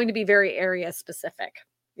 That is going to be very area specific.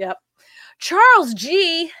 Yep. Charles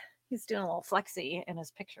G. He's doing a little flexy in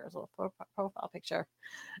his picture, his little profile picture.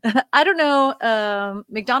 I don't know.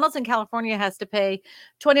 McDonald's in California has to pay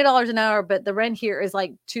 $20 an hour, but the rent here is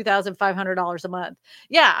like $2,500 a month.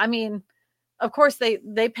 Yeah, I mean, of course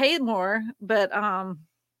they pay more, but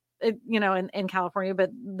in California, but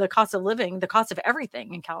the cost of living, the cost of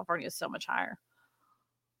everything in California is so much higher.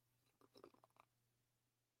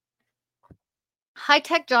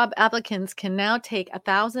 High-tech job applicants can now take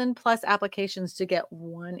 1,000 plus applications to get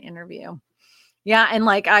one interview. Yeah, and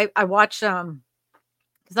like I watch because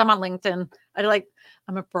I'm on LinkedIn.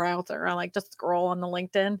 I'm a browser. I like to scroll on the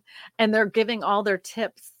LinkedIn, and they're giving all their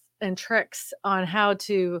tips and tricks on how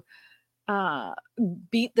to uh,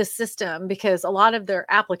 beat the system, because a lot of their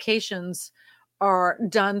applications are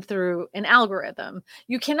done through an algorithm.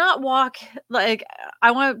 You cannot walk, like, I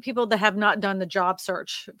want people that have not done the job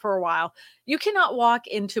search for a while. You cannot walk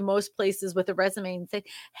into most places with a resume and say,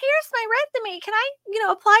 "Here's my resume. Can I,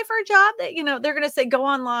 apply for a job?" That, they're going to say, "Go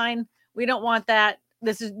online. We don't want that.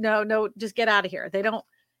 This is no, just get out of here." They don't,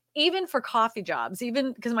 even for coffee jobs,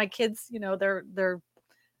 even because my kids,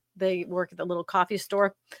 they work at the little coffee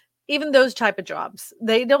store. Even those type of jobs,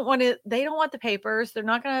 they don't want the papers. They're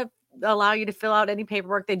not going to allow you to fill out any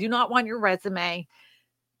paperwork. They do not want your resume.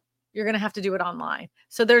 You're going to have to do it online.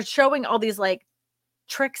 So they're showing all these like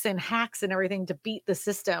tricks and hacks and everything to beat the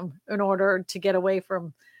system in order to get away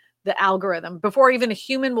from the algorithm before even a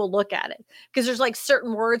human will look at it. Because there's like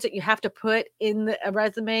certain words that you have to put in a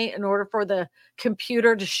resume in order for the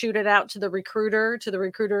computer to shoot it out to the recruiter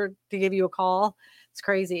to give you a call. It's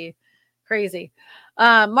crazy. Crazy.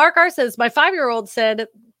 Mark R says, my 5-year-old said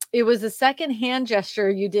it was a second hand gesture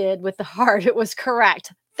you did with the heart. It was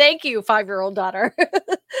correct. Thank you, 5-year-old daughter.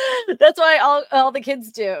 That's why all the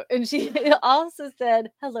kids do. And she also said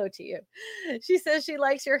hello to you. She says she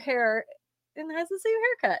likes your hair and has the same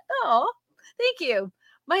haircut. Oh, thank you.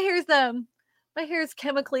 My hair is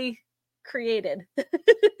chemically created.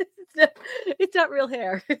 It's not real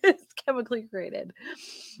hair. It's chemically created.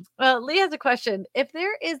 Well, Lee has a question. If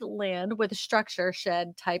there is land with a structure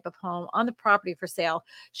shed type of home on the property for sale,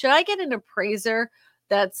 should I get an appraiser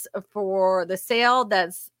that's for the sale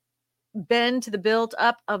that's been to the build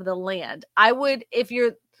up of the land? I would, if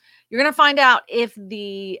you're going to find out if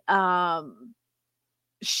the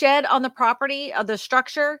shed on the property of the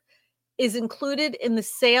structure is included in the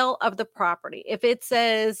sale of the property. If it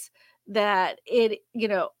says that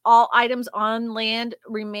all items on land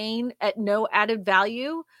remain at no added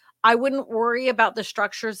value, I wouldn't worry about the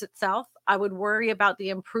structures itself. I would worry about the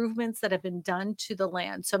improvements that have been done to the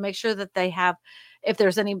land. So make sure that they have, if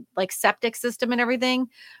there's any like septic system and everything,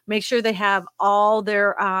 make sure they have all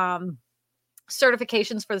their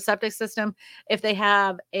certifications for the septic system. If they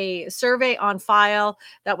have a survey on file,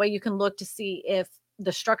 that way you can look to see if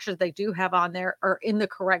the structures they do have on there are in the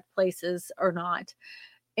correct places or not.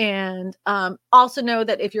 And also know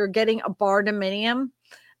that if you're getting a barndominium,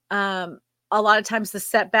 a lot of times the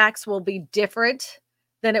setbacks will be different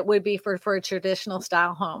than it would be for a traditional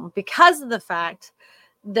style home, because of the fact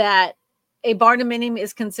that a barndominium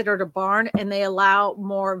is considered a barn and they allow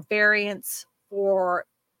more variance for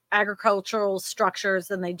agricultural structures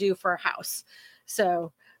than they do for a house.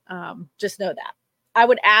 So just know that. I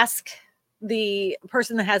would ask the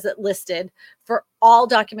person that has it listed for all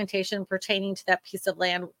documentation pertaining to that piece of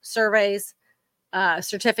land, surveys,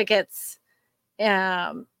 certificates,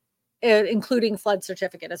 including flood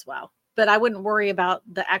certificate as well. But I wouldn't worry about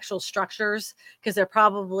the actual structures, because they're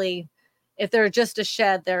probably, if they're just a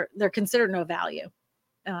shed, they're considered no value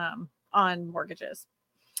on mortgages.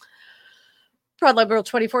 Proud Liberal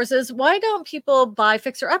 24 says, why don't people buy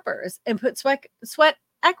fixer uppers and put sweat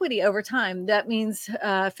equity over time? That means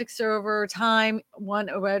fixer over time, one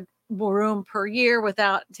room per year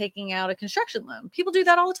without taking out a construction loan. People do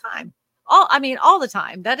that all the time. All the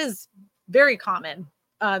time. That is very common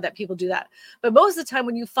that people do that. But most of the time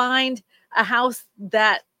when you find a house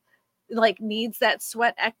that like needs that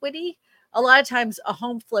sweat equity, a lot of times a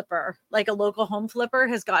home flipper, like a local home flipper,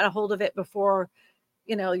 has got a hold of it before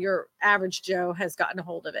your average Joe has gotten a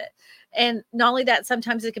hold of it. And not only that,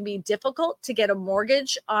 sometimes it can be difficult to get a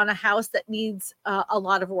mortgage on a house that needs a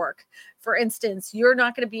lot of work. For instance, you're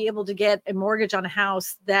not going to be able to get a mortgage on a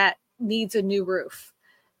house that needs a new roof.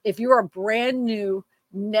 If you are brand new,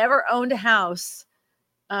 never owned a house,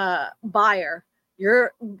 buyer,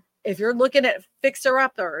 if you're looking at fixer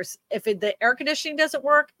uppers, if the air conditioning doesn't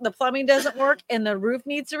work, the plumbing doesn't work, and the roof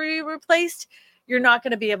needs to be replaced, you're not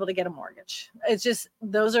going to be able to get a mortgage. It's just,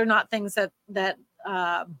 those are not things that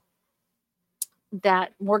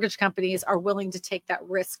mortgage companies are willing to take that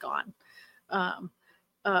risk on.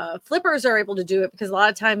 Flippers are able to do it because a lot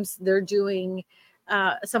of times they're doing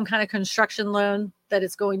some kind of construction loan that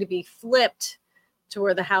is going to be flipped to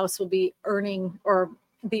where the house will be earning or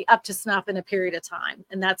be up to snuff in a period of time.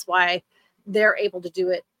 And that's why they're able to do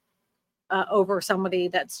it over somebody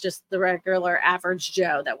that's just the regular average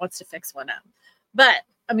Joe that wants to fix one up. But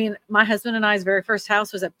I mean, my husband and I's very first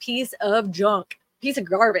house was a piece of junk, piece of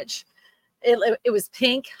garbage. It was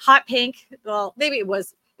pink, hot pink. Well, maybe it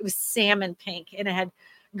was salmon pink, and it had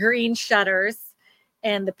green shutters,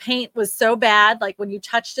 and the paint was so bad, like when you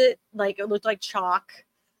touched it, like it looked like chalk.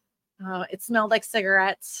 It smelled like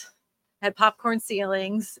cigarettes, had popcorn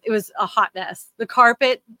ceilings. It was a hot mess. The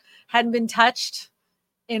carpet hadn't been touched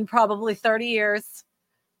in probably 30 years.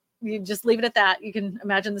 You just leave it at that. You can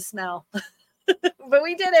imagine the smell. But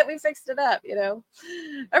we did it. We fixed it up,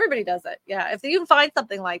 Everybody does it. Yeah. If you can find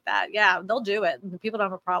something like that, yeah, they'll do it. And people don't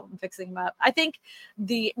have a problem fixing them up. I think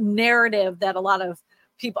the narrative that a lot of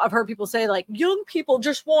people, I've heard people say, like, young people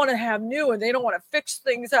just want to have new and they don't want to fix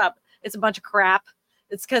things up. It's a bunch of crap.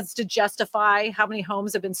 It's because to justify how many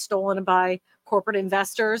homes have been stolen by corporate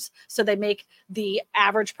investors. So they make the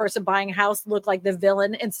average person buying a house look like the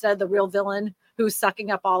villain instead of the real villain who's sucking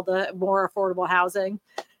up all the more affordable housing,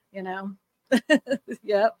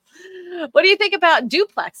 Yep. What do you think about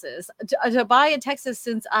duplexes to buy in Texas?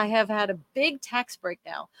 Since I have had a big tax break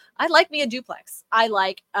now, I like me a duplex. I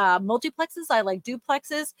like multiplexes. I like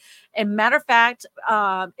duplexes. And matter of fact,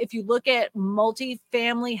 if you look at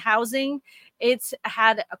multifamily housing, it's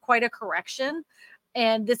had quite a correction.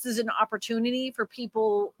 And this is an opportunity for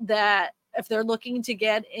people that if they're looking to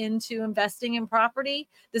get into investing in property,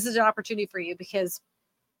 this is an opportunity for you because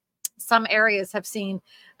some areas have seen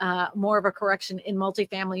more of a correction in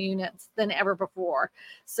multifamily units than ever before.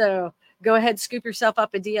 So go ahead, scoop yourself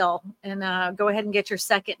up a deal and go ahead and get your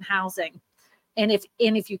second housing. And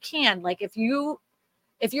if you can, like if you're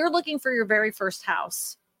looking for your very first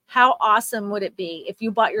house, how awesome would it be if you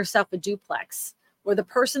bought yourself a duplex where the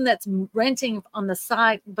person that's renting on the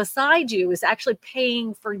side beside you is actually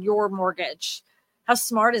paying for your mortgage? How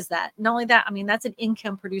smart is that? Not only that, I mean, that's an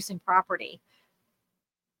income producing property.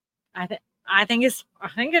 I think it's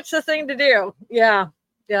the thing to do. Yeah.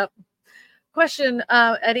 Yep. Question,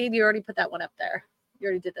 Eddie, you already put that one up there. You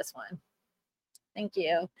already did this one. Thank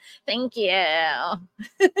you. Thank you.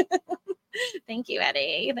 Thank you,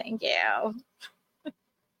 Eddie. Thank you.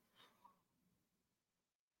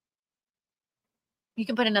 You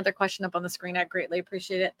can put another question up on the screen. I greatly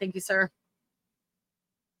appreciate it. Thank you, sir.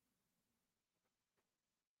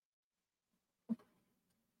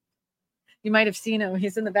 You might have seen him.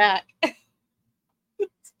 He's in the back.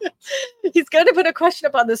 He's going to put a question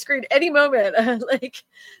up on the screen any moment.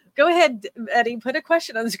 Go ahead, Eddie, put a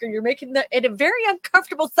question on the screen. You're making it a very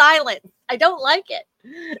uncomfortable silence. I don't like it.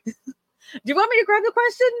 Do you want me to grab the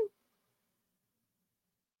question?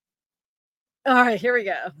 All right, here we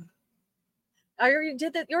go. I already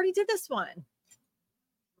did that. You already did this one.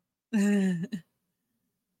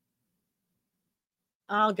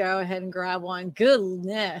 I'll go ahead and grab one.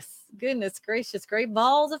 Goodness gracious, great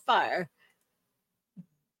balls of fire.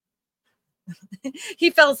 He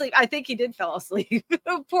fell asleep. I think he did fall asleep.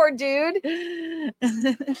 Poor dude.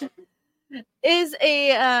 Is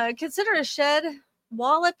consider a shed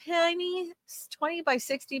wall a penny 20 by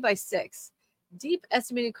 60 by 6. Deep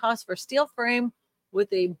estimated cost for steel frame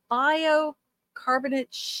with a biocarbonate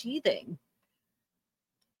sheathing.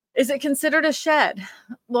 Is it considered a shed?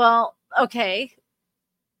 Well, okay.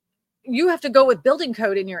 You have to go with building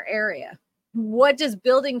code in your area. What does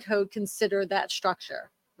building code consider that structure,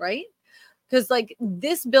 right? Because like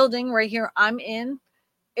this building right here I'm in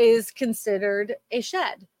is considered a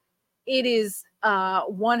shed. It is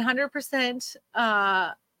 100%.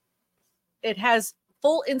 It has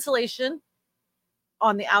full insulation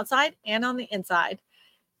on the outside and on the inside,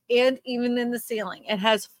 and even in the ceiling. It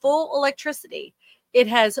has full electricity. It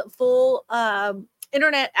has full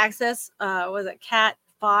internet access. Was it Cat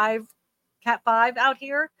 5 out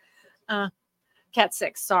here? Cat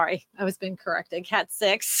 6. Sorry, I was being corrected. Cat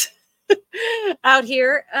 6 out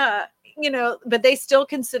here. But they still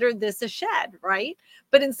consider this a shed, right?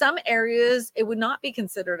 But in some areas, it would not be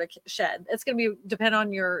considered a shed. It's going to depend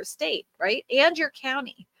on your state, right? And your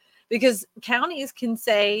county, because counties can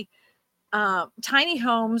say tiny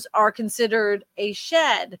homes are considered a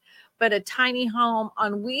shed, but a tiny home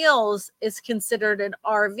on wheels is considered an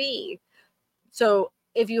RV. So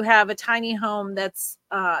if you have a tiny home that's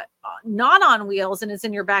not on wheels and it's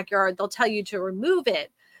in your backyard, they'll tell you to remove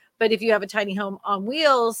it. But if you have a tiny home on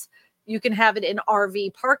wheels, you can have it in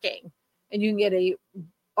RV parking, and you can get a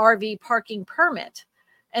RV parking permit.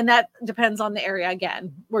 And that depends on the area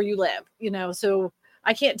again where you live, So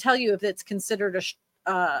I can't tell you if it's considered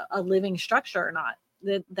a living structure or not.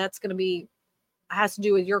 That's going to be has to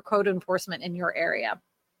do with your code enforcement in your area.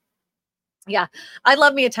 Yeah, I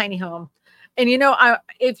love me a tiny home. And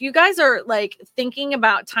if you guys are like thinking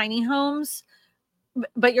about tiny homes,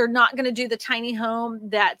 but you're not going to do the tiny home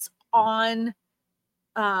that's on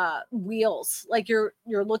wheels, like you're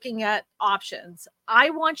looking at options, I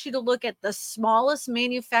want you to look at the smallest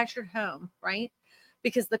manufactured home, right?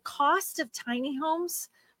 Because the cost of tiny homes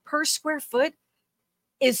per square foot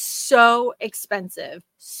is so expensive,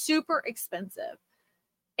 super expensive.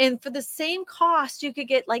 And for the same cost, you could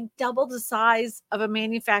get like double the size of a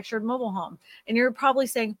manufactured mobile home. And you're probably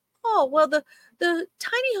saying, oh, well, the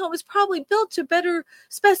tiny home is probably built to better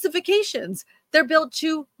specifications. They're built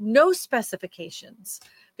to no specifications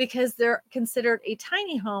because they're considered a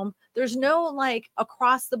tiny home. There's no like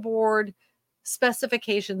across the board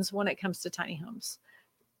specifications when it comes to tiny homes.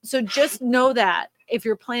 So just know that if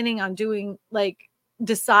you're planning on doing like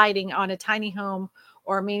deciding on a tiny home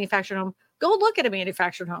or a manufactured home, go look at a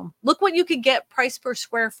manufactured home. Look what you could get price per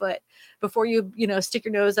square foot before you stick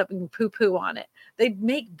your nose up and poo poo on it. They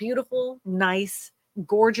make beautiful, nice,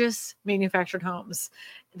 gorgeous manufactured homes.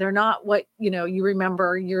 They're not what, you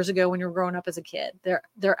remember years ago when you were growing up as a kid.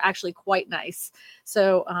 They're actually quite nice.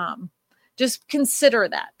 So just consider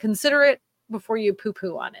that. Consider it before you poo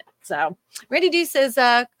poo on it. So Randy D says,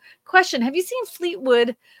 question, have you seen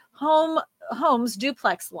Fleetwood Homes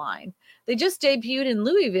duplex line? They just debuted in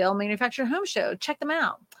Louisville Manufactured Home Show. Check them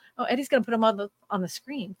out. Oh, Eddie's gonna put them on the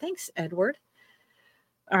screen. Thanks, Edward.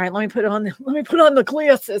 All right, let me put on the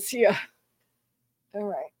glasses here. All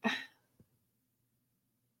right.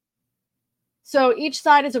 So each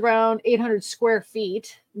side is around 800 square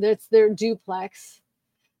feet. That's their duplex.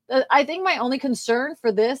 I think my only concern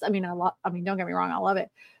for this, don't get me wrong, I love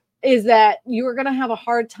it, is that you are going to have a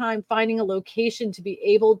hard time finding a location to be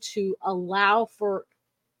able to allow for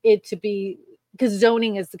it to be, because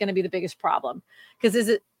zoning is going to be the biggest problem.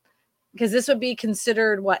 Because this would be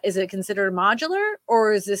considered, what is it considered, modular,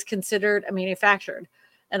 or is this considered a manufactured?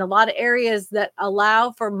 And a lot of areas that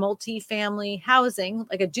allow for multifamily housing,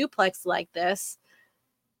 like a duplex like this,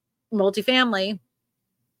 multifamily,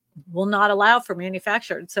 will not allow for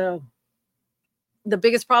manufactured. So the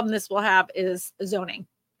biggest problem this will have is zoning.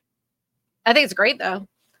 I think it's great, though.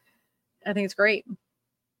 I think it's great.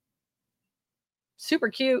 Super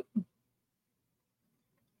cute.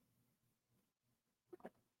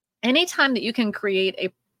 Anytime that you can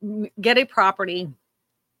get a property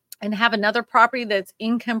and have another property that's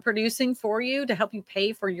income producing for you to help you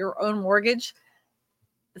pay for your own mortgage,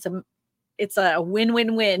 it's a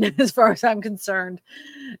win-win-win as far as I'm concerned.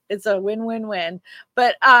 It's a win-win-win.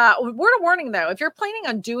 But word of warning, though, if you're planning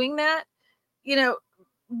on doing that,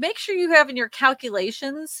 make sure you have in your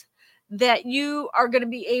calculations that you are going to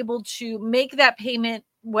be able to make that payment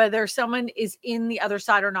whether someone is in the other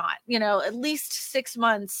side or not. At least 6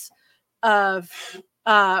 months of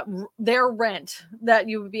their rent that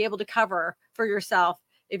you would be able to cover for yourself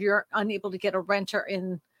if you're unable to get a renter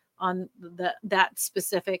in on that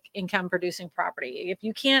specific income producing property. If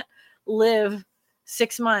you can't live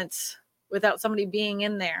 6 months without somebody being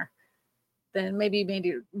in there, then maybe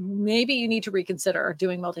you need to reconsider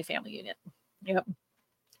doing multifamily unit. Yep.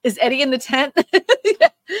 Is Eddie in the tent? Yeah,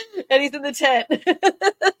 Eddie's in the tent.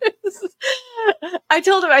 I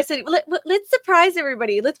told him, I said, let's surprise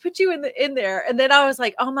everybody. Let's put you in there. And then I was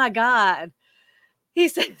like, oh my God. He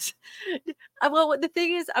says, well, the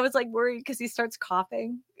thing is, I was like worried because he starts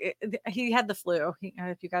coughing. He had the flu.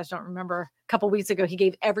 If you guys don't remember, a couple weeks ago, he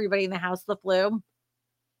gave everybody in the house the flu.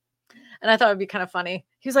 And I thought it'd be kind of funny.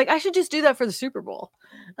 He was like, I should just do that for the Super Bowl.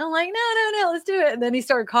 I'm like, no, let's do it. And then he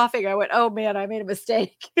started coughing. I went, oh man, I made a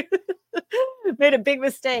mistake. Made a big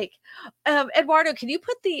mistake. Eduardo, can you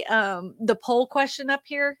put the poll question up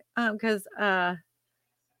here? Because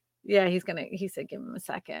yeah, he said, give him a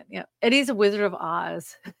second. Yeah. Eddie's a Wizard of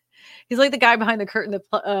Oz. He's like the guy behind the curtain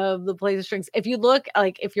of the plays the strings. If you look,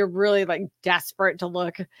 like, if you're really like desperate to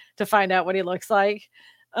look to find out what he looks like,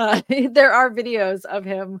 there are videos of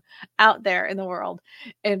him out there in the world.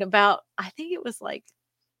 And I think it was like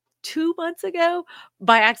 2 months ago,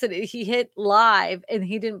 by accident, he hit live and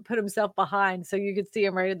he didn't put himself behind, so you could see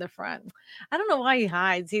him right in the front. I don't know why he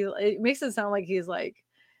hides. It makes it sound like he's like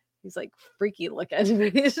He's like freaky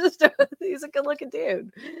looking. He's a good looking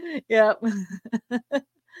dude. Yep.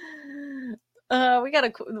 We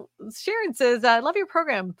got Sharon says, I love your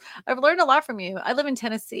program. I've learned a lot from you. I live in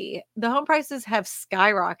Tennessee. The home prices have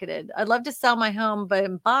skyrocketed. I'd love to sell my home,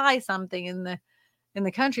 but buy something in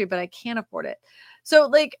the country, but I can't afford it. So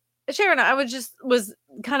like Sharon, I was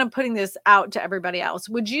kind of putting this out to everybody else.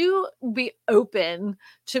 Would you be open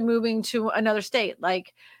to moving to another state?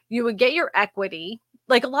 Like you would get your equity,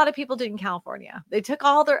 like a lot of people did in California. They took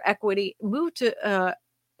all their equity, moved to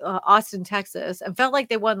Austin, Texas, and felt like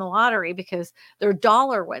they won the lottery because their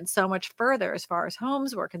dollar went so much further as far as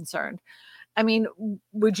homes were concerned. I mean,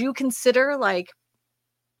 would you consider like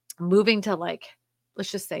moving to like,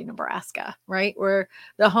 let's just say Nebraska, right? Where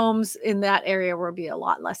the homes in that area will be a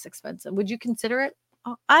lot less expensive. Would you consider it?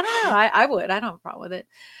 Oh, I don't know. I would. I don't have a problem with it.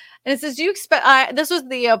 And it says, do you expect, this was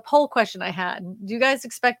the poll question I had. Do you guys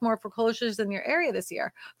expect more foreclosures in your area this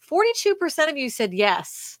year? 42% of you said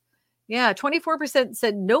yes. Yeah. 24%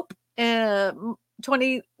 said nope.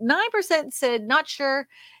 29% said not sure.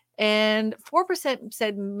 And 4%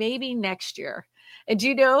 said maybe next year. And do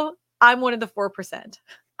you know, I'm one of the 4%.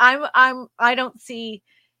 I don't see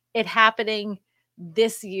it happening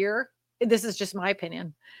this year. This is just my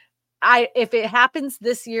opinion. If it happens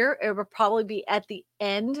this year, it will probably be at the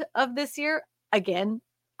end of this year. Again,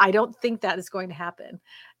 I don't think that is going to happen.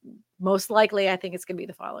 Most likely, I think it's going to be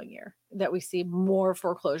the following year that we see more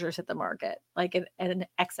foreclosures hit the market, like an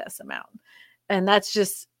excess amount. And that's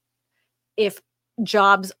just if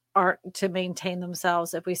jobs aren't to maintain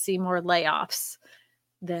themselves, if we see more layoffs,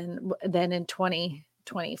 then in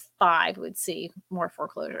 2025 would see more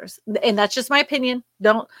foreclosures. And that's just my opinion.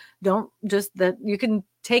 Don't just that you can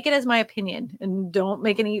take it as my opinion and don't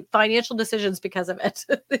make any financial decisions because of it.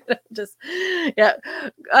 Just yeah.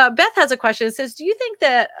 Beth has a question. It says, do you think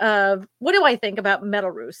that what do I think about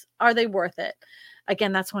metal roofs? Are they worth it?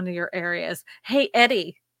 Again, that's one of your areas. Hey,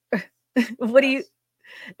 Eddie, what do you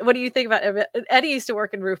think about it? Eddie used to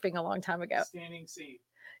work in roofing a long time ago. Standing seam.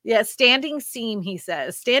 Yeah, standing seam, he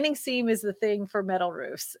says. Standing seam is the thing for metal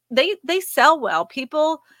roofs. They sell well.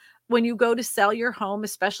 People, when you go to sell your home,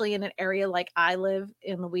 especially in an area like I live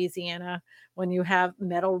in Louisiana, when you have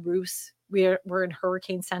metal roofs, we're in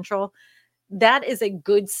Hurricane Central, that is a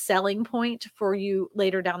good selling point for you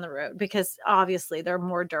later down the road because obviously they're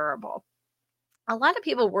more durable. A lot of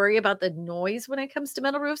people worry about the noise when it comes to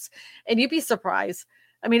metal roofs, and you'd be surprised.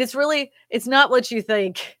 I mean, it's not what you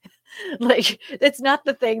think. Like, it's not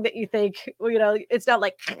the thing that you think, it's not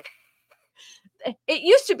like it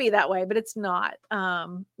used to be that way, but it's not.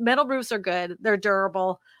 Metal roofs are good. They're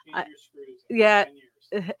durable. Yeah.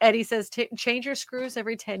 Eddie says, change your screws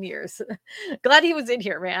every 10 years. Glad he was in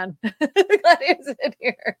here, man. Glad he was in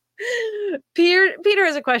here. Peter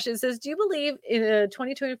has a question. It says, do you believe in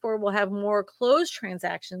 2024 will have more closed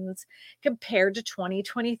transactions compared to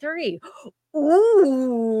 2023?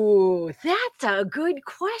 Ooh, that's a good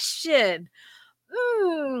question.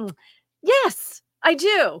 Yes, I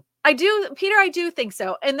do. I do, Peter, I do think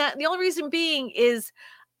so. And that the only reason being is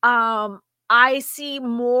I see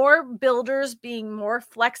more builders being more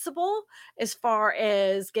flexible as far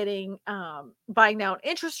as getting buying down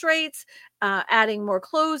interest rates, adding more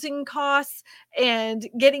closing costs, and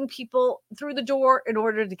getting people through the door in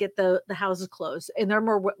order to get the houses closed. And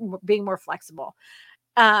they're being more flexible.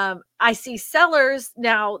 I see sellers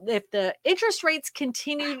now, if the interest rates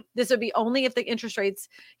continue, this would be only if the interest rates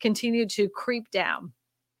continue to creep down.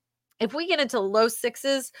 If we get into low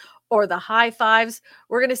sixes or the high fives,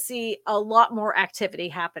 we're going to see a lot more activity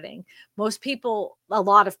happening. A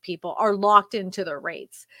lot of people are locked into their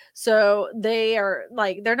rates. So they're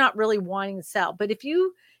not really wanting to sell. But if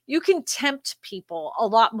you can tempt people a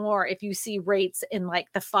lot more if you see rates in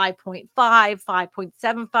like the 5.5,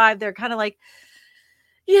 5.75, they're kind of like,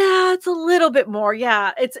 yeah, it's a little bit more.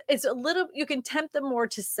 Yeah, it's a little, you can tempt them more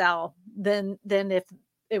to sell than if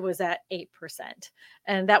it was at 8%.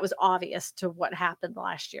 And that was obvious to what happened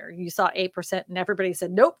last year. You saw 8% and everybody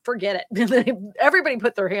said, nope, forget it. Everybody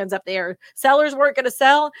put their hands up there. Sellers weren't going to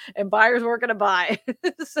sell and buyers weren't going to buy.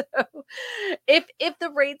 So if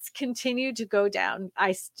the rates continue to go down,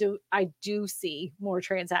 I do see more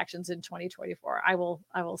transactions in 2024. I will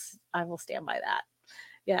stand by that.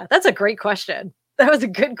 Yeah, that's a great question. That was a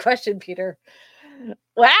good question, Peter.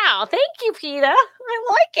 Wow, thank you, Peter. I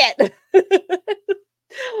like it.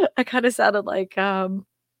 I kind of sounded like the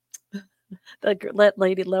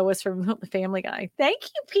Lady Lois from Family Guy. Thank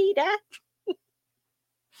you, Peter.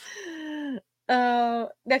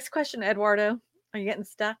 Next question, Eduardo. Are you getting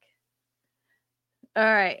stuck? All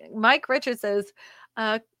right. Mike Richard says,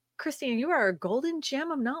 Christine, you are a golden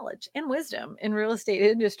gem of knowledge and wisdom in real estate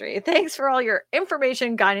industry. Thanks for all your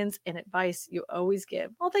information, guidance, and advice you always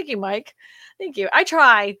give. Well, thank you, Mike. Thank you. I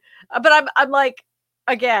try, but I'm like,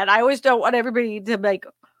 again, I always don't want everybody to like.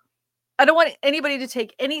 I don't want anybody to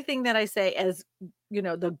take anything that I say as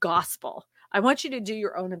the gospel. I want you to do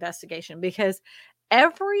your own investigation because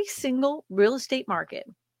every single real estate market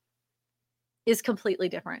is completely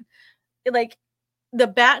different. Like the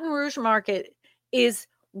Baton Rouge market is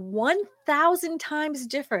 1,000 times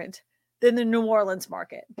different than the New Orleans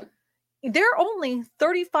market. They're only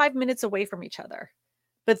 35 minutes away from each other.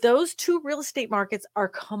 But those two real estate markets are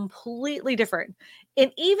completely different.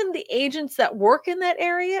 And even the agents that work in that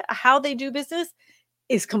area, how they do business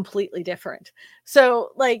is completely different.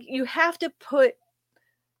 So like you have to put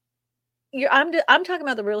I'm talking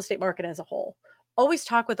about the real estate market as a whole. Always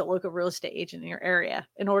talk with a local real estate agent in your area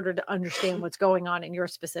in order to understand what's going on in your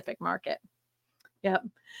specific market. Yep.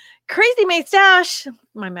 Crazy May Stash,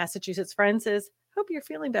 my Massachusetts friend says, hope you're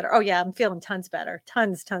feeling better. Oh yeah, I'm feeling tons better.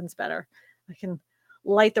 Tons better. I can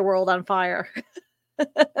light the world on fire.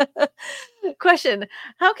 Question: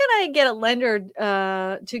 how can I get a lender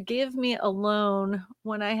to give me a loan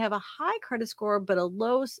when I have a high credit score but a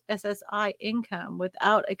low SSI income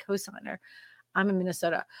without a cosigner? I'm in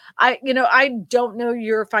Minnesota. I don't know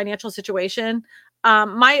your financial situation.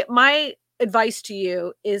 My advice to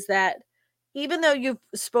you is that even though you've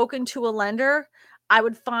spoken to a lender, I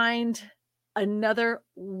would find another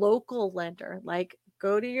local lender. Like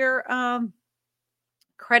go to your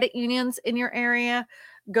credit unions in your area.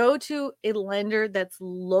 Go to a lender that's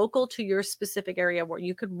local to your specific area where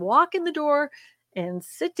you could walk in the door and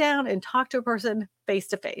sit down and talk to a person face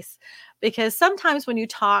to face. Because sometimes when you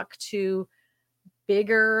talk to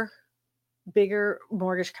bigger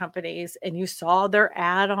mortgage companies and you saw their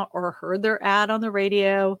ad or heard their ad on the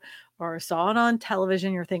radio or saw it on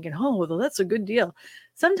television, you're thinking, oh, well, that's a good deal.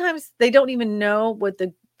 Sometimes they don't even know what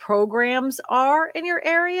the programs are in your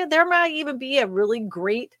area. There might even be a really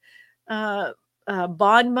great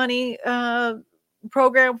bond money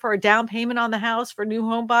program for a down payment on the house for new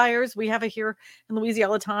home buyers. We have it here in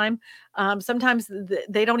Louisiana all the time. Sometimes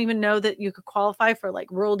they don't even know that you could qualify for like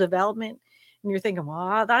rural development. And you're thinking, well,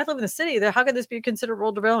 I live in the city. How could this be considered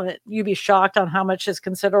rural development? You'd be shocked on how much is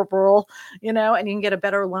considered rural, and you can get a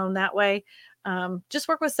better loan that way. Just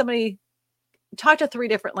work with somebody. Talk to 3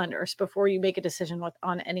 different lenders before you make a decision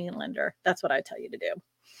on any lender. That's what I tell you to do.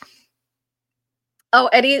 Oh,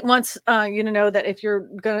 Eddie wants you to know that if you're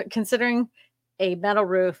considering a metal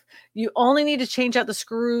roof, you only need to change out the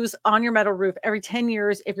screws on your metal roof every 10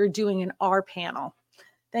 years if you're doing an R panel.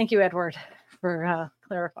 Thank you, Edward, for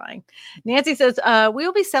clarifying. Nancy says, we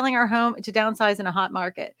will be selling our home to downsize in a hot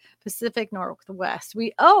market, Pacific Northwest.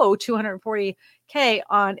 We owe $240K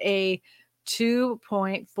on a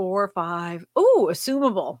 2.45. Ooh,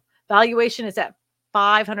 assumable. Valuation is at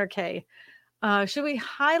 $500K. Should we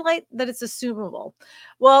highlight that it's assumable?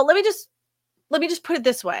 Well, let me just put it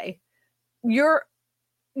this way. You're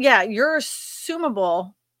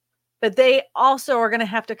assumable, but they also are going to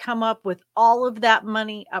have to come up with all of that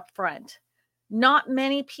money up front. Not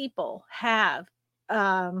many people have, say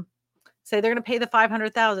they're going to pay the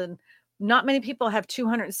 $500,000. Not many people have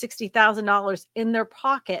 $260,000 in their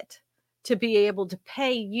pocket to be able to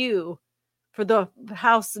pay you for the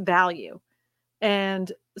house value. And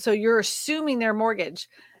so you're assuming their mortgage.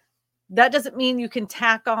 That doesn't mean you can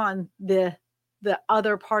tack on the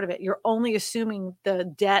other part of it. You're only assuming the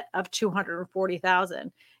debt of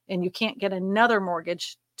 $240,000, and you can't get another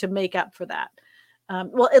mortgage to make up for that.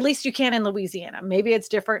 Well, at least you can in Louisiana. Maybe it's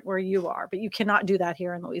different where you are, but you cannot do that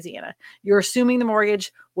here in Louisiana. You're assuming the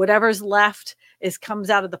mortgage, whatever's left comes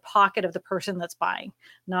out of the pocket of the person that's buying,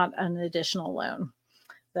 not an additional loan.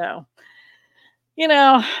 So,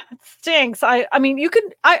 it stinks. I mean,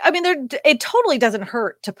 it totally doesn't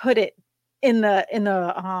hurt to put it in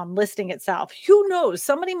the listing itself. Who knows?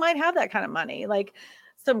 Somebody might have that kind of money. Like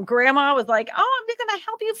some grandma was like, oh, I'm going to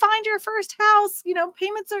help you find your first house.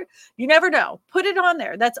 Payments are, you never know. Put it on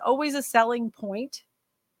there. That's always a selling point,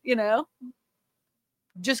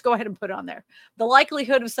 just go ahead and put it on there. The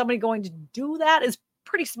likelihood of somebody going to do that is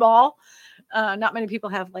pretty small. Not many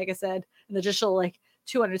people have, like I said, an additional like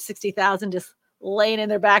 260,000 just laying in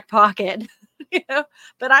their back pocket, but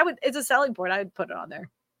it's a selling point. I would put it on there.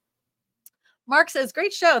 Mark says,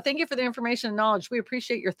 great show. Thank you for the information and knowledge. We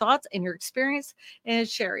appreciate your thoughts and your experience and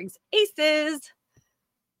sharings. Aces.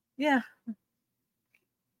 Yeah.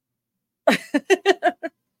 we're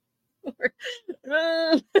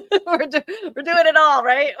doing it all,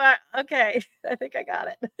 right? Okay. I think I got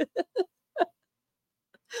it.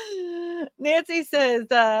 Nancy says,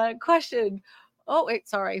 question. Oh, wait,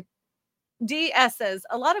 sorry. DS says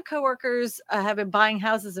a lot of coworkers have been buying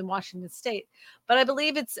houses in Washington State, but I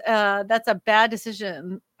believe it's that's a bad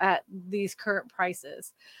decision at these current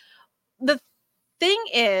prices. The thing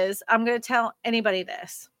is, I'm going to tell anybody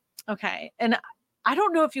this, okay? And I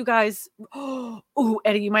don't know if you guys, oh,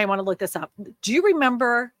 Eddie, you might want to look this up. Do you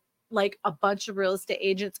remember like a bunch of real estate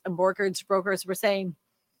agents and mortgage brokers were saying,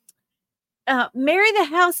 marry the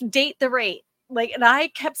house, date the rate. Like, and I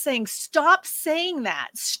kept saying, stop saying that.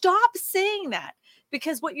 Stop saying that.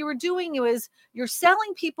 Because what you were doing was you're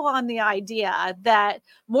selling people on the idea that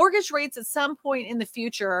mortgage rates at some point in the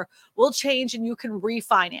future will change and you can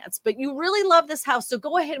refinance. But you really love this house. So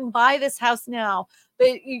go ahead and buy this house now.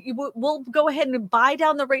 But we'll go ahead and buy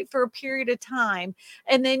down the rate for a period of time.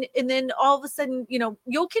 And then all of a sudden, you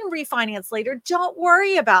can refinance later. Don't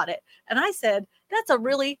worry about it. And I said, that's a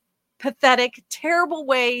really pathetic, terrible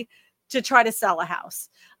way to try to sell a house.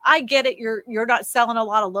 I get it. You're not selling a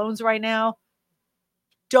lot of loans right now.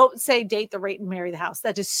 Don't say date the rate and marry the house.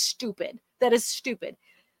 That is stupid. That is stupid.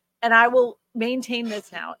 And I will maintain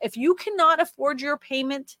this now. If you cannot afford your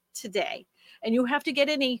payment today and you have to get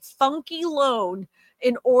in a funky loan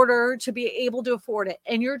in order to be able to afford it,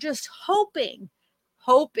 and you're just hoping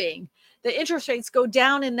the interest rates go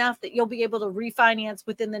down enough that you'll be able to refinance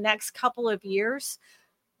within the next couple of years,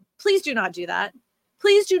 please do not do that.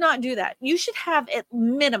 Please do not do that. You should have a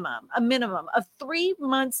minimum of 3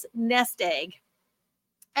 months nest egg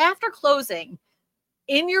after closing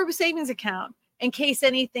in your savings account in case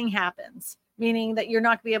anything happens, meaning that you're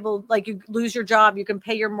not going to be able, like you lose your job, you can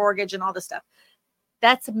pay your mortgage and all this stuff.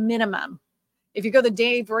 That's a minimum. If you go the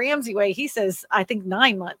Dave Ramsey way, he says, I think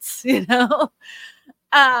 9 months, and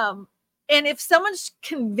if someone's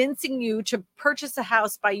convincing you to purchase a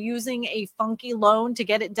house by using a funky loan to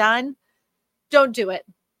get it done, don't do it.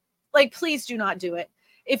 Like, please do not do it.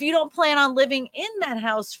 If you don't plan on living in that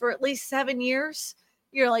house for at least 7 years,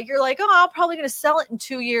 you're like, oh, I'm probably going to sell it in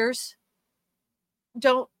 2 years.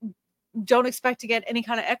 Don't expect to get any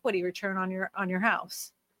kind of equity return on your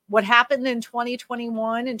house. What happened in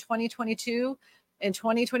 2021 and 2022 and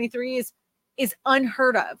 2023 is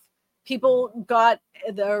unheard of. People got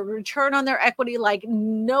the return on their equity like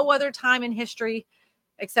no other time in history,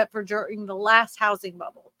 except for during the last housing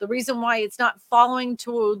bubble. The reason why it's not falling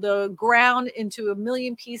to the ground into a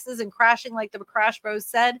million pieces and crashing like the Crash Bros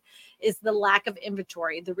said is the lack of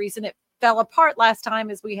inventory. The reason it fell apart last time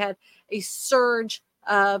is we had a surge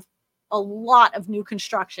of a lot of new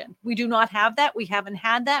construction. We do not have that. We haven't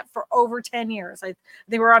had that for over 10 years. I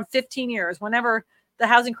think we're on 15 years. Whenever the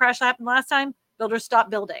housing crash happened last time, builders stopped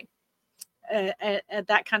building at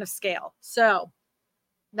that kind of scale. So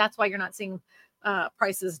that's why you're not seeing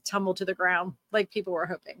prices tumble to the ground like people were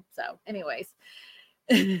hoping. So anyways,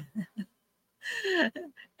 Eddie,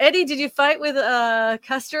 did you fight with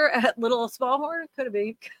Custer at Little Smallhorn? Could have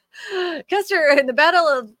been Custer in the Battle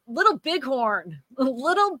of Little Bighorn.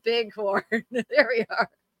 Little Bighorn. There we are.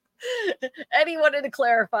 Eddie wanted to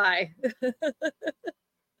clarify.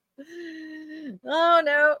 Oh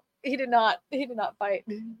no, he did not fight.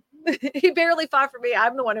 He barely fought for me.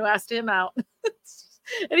 I'm the one who asked him out.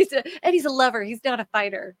 And he said, Eddie's a lover. He's not a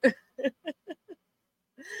fighter.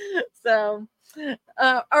 So,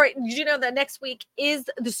 all right. Did you know that next week is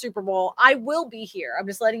the Super Bowl? I will be here. I'm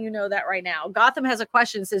just letting you know that right now. Gotham has a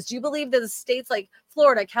question. It says, do you believe that the states like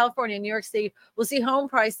Florida, California, New York State will see home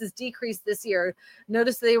prices decrease this year?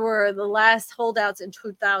 Notice they were the last holdouts in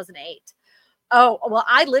 2008. Oh, well,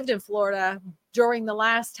 I lived in Florida during the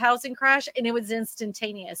last housing crash, and it was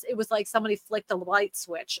instantaneous. It was like somebody flicked a light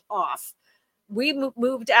switch off. We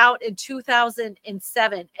moved out in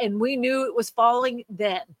 2007, and we knew it was falling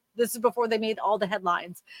then. This is before they made all the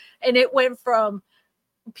headlines. And it went from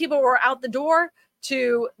people were out the door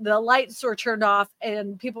to the lights were turned off,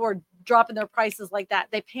 and people were dropping their prices like that.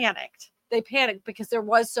 They panicked. Because there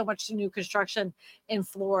was so much new construction in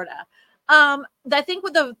Florida. I think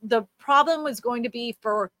what the problem was going to be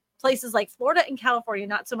for places like Florida and California,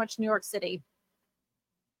 not so much New York City,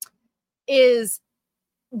 is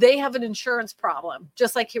they have an insurance problem,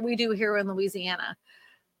 just like we do here in Louisiana.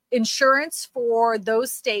 Insurance for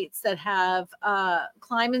those states that have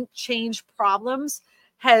climate change problems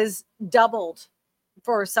has doubled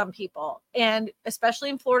for some people. And especially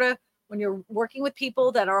in Florida, when you're working with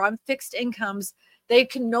people that are on fixed incomes, they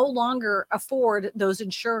can no longer afford those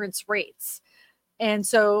insurance rates. And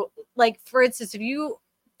so, like, for instance, if you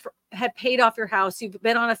had paid off your house, you've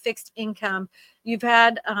been on a fixed income, you've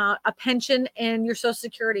had a pension and your Social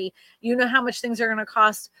Security, you know how much things are going to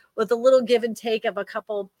cost with a little give and take of a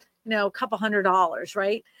couple $100,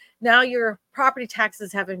 right? Now your property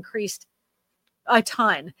taxes have increased a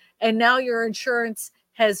ton. And now your insurance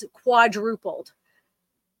has quadrupled.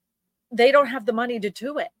 They don't have the money to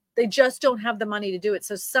do it. They just don't have the money to do it.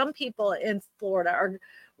 So some people in Florida are,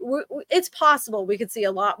 it's possible we could see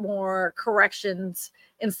a lot more corrections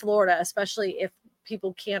in Florida, especially if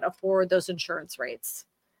people can't afford those insurance rates.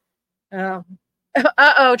 Um,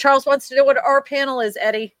 uh-oh, Charles wants to know what our panel is,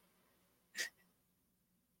 Eddie.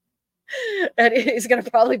 And he's going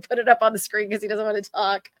to probably put it up on the screen because he doesn't want to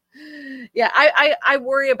talk. Yeah, I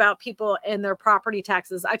worry about people and their property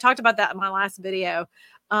taxes. I talked about that in my last video.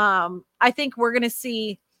 I think we're going to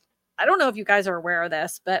see, I don't know if you guys are aware of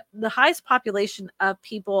this, but the highest population of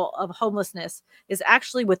people of homelessness is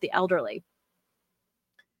actually with the elderly.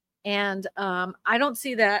 And I don't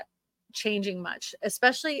see that changing much,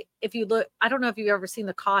 especially if you look, I don't know if you've ever seen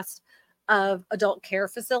the cost of adult care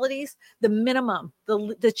facilities. The minimum,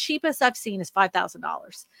 the cheapest I've seen is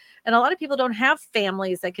 $5,000. And a lot of people don't have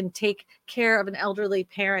families that can take care of an elderly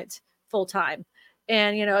parent full time.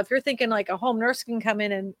 And, you know, if you're thinking like a home nurse can come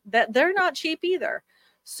in, and that they're not cheap either.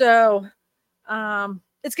 So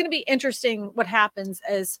it's going to be interesting what happens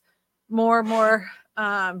as more and more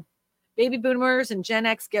baby boomers and Gen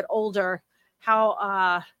X get older,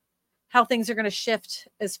 how things are going to shift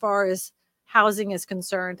as far as housing is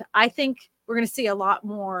concerned. I think we're going to see a lot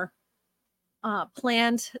more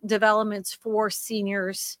planned developments for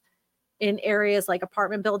seniors in areas like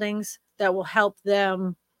apartment buildings that will help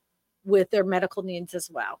them with their medical needs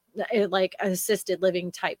as well, like an assisted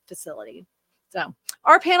living type facility. So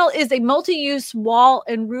our panel is a multi-use wall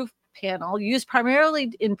and roof panel used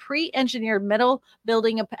primarily in pre-engineered metal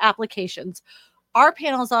building applications. Our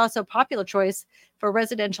panel is also a popular choice for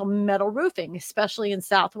residential metal roofing, especially in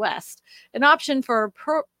Southwest. An option for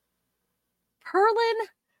purlin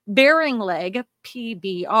bearing leg,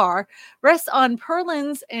 PBR, rests on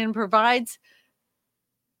purlins and provides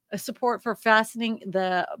a support for fastening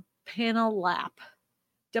the panel lap.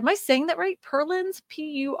 Am I saying that right? Purlins,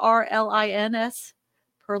 Purlins.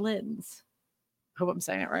 Purlins. Hope I'm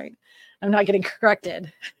saying it right. I'm not getting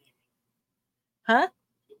corrected. Huh?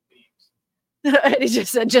 He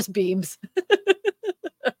just said just beams.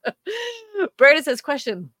 Brandon says,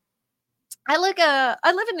 question. I live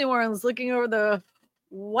in New Orleans looking over the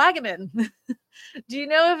Wagaman. Do you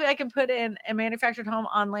know if I can put in a manufactured home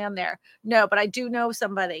on land there? No, but I do know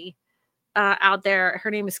somebody out there.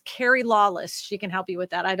 Her name is Carrie Lawless. She can help you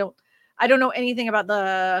with that. I don't know anything about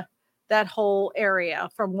that whole area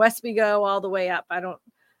from Westbego all the way up. I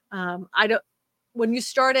don't when you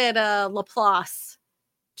start at Laplace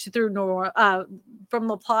through from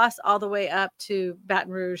Laplace all the way up to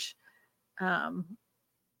Baton Rouge,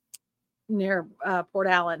 near Port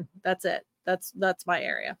Allen. That's it. That's my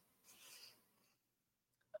area.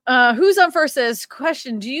 Who's on first says,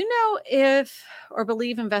 question, do you know if or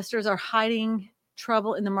believe investors are hiding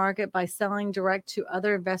trouble in the market by selling direct to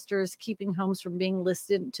other investors, keeping homes from being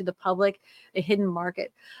listed to the public, a hidden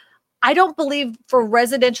market? I don't believe for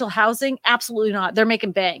residential housing, absolutely not. They're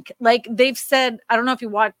making bank. Like they've said, I don't know if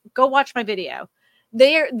you go watch my video.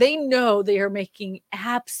 They know they are making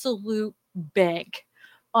absolute bank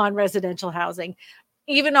on residential housing,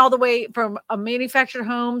 even all the way from manufactured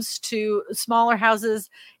homes to smaller houses,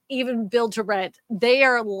 even build to rent. They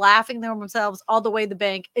are laughing themselves all the way to the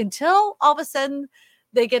bank until all of a sudden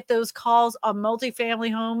they get those calls on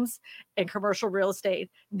multifamily homes and commercial real estate.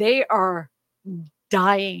 They are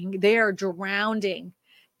dying. They are drowning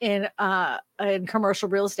in commercial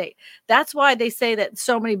real estate. That's why they say that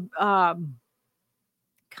so many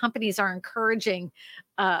companies are encouraging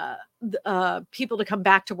people to come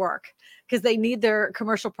back to work because they need their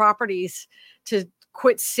commercial properties to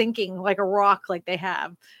quit sinking like a rock like they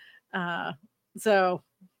have. So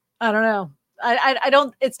I don't know. I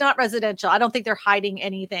don't, it's not residential. I don't think they're hiding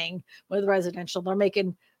anything with residential. They're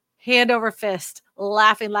making hand over fist,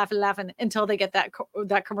 laughing until they get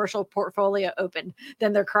that commercial portfolio open.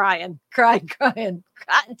 Then they're crying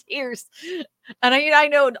tears. And I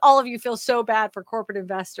know all of you feel so bad for corporate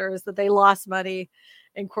investors that they lost money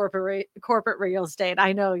in corporate real estate.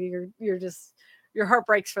 I know your heart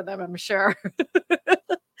breaks for them, I'm sure.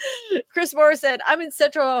 Chris Moore said, I'm in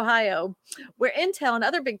Central Ohio, where Intel and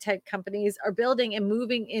other big tech companies are building and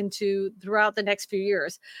moving into throughout the next few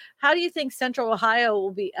years. How do you think Central Ohio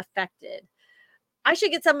will be affected? I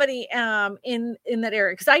should get somebody in that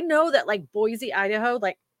area, because I know that like Boise, Idaho,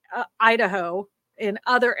 Idaho and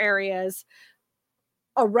other areas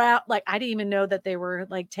around, like I didn't even know that they were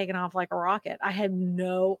like taking off like a rocket. I had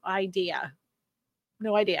no idea.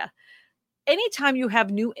 No idea. Anytime you have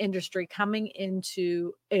new industry coming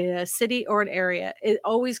into a city or an area, it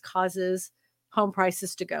always causes home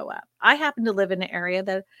prices to go up. I happen to live in an area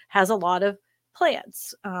that has a lot of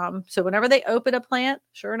plants. So whenever they open a plant,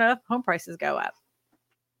 sure enough, home prices go up.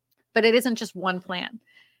 But it isn't just one plant.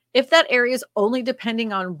 If that area is only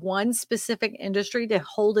depending on one specific industry to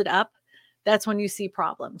hold it up, that's when you see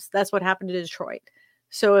problems. That's what happened to Detroit.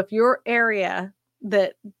 So if your area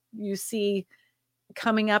that you see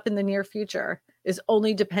coming up in the near future is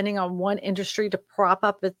only depending on one industry to prop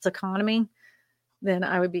up its economy, then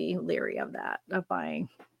I would be leery of that, of buying.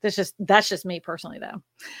 That's just me personally,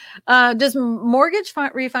 though. Does mortgage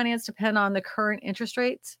refinance depend on the current interest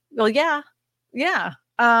rates? Well, yeah.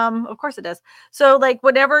 Of course it does. So like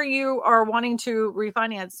whenever you are wanting to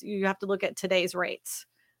refinance, you have to look at today's rates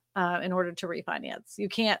in order to refinance. You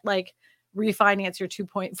can't like refinance your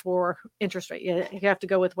 2.4 interest rate. You have to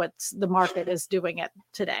go with what the market is doing it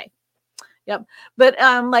today. Yep. But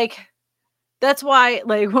like that's why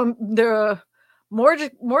like when the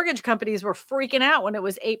mortgage companies were freaking out when it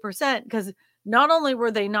was 8%, because not only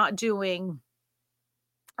were they not doing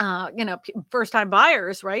first time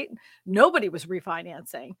buyers, right? Nobody was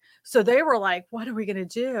refinancing. So they were like, what are we going to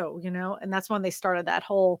do? And that's when they started that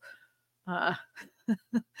whole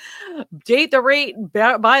date the rate,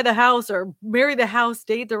 buy the house, or marry the house,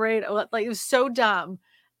 date the rate. Like it was so dumb.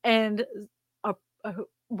 And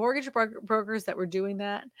mortgage brokers that were doing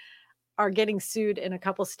that are getting sued in a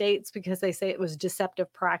couple states because they say it was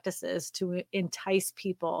deceptive practices to entice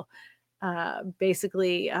people,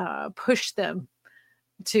 basically push them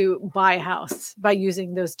to buy a house by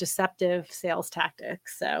using those deceptive sales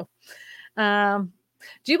tactics. So,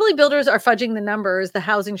 do you believe builders are fudging the numbers, the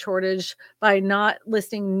housing shortage, by not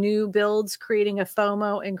listing new builds, creating a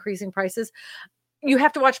FOMO, increasing prices? You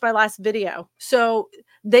have to watch my last video. So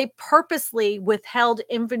they purposely withheld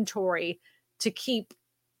inventory to keep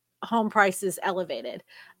home prices elevated.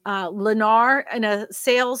 Lennar, in a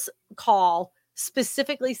sales call,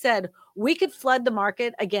 specifically said we could flood the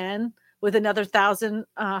market again with another 1,000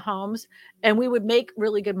 homes, and we would make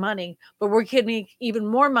really good money. But we're going to make even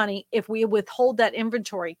more money if we withhold that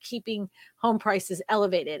inventory, keeping home prices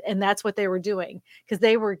elevated. And that's what they were doing,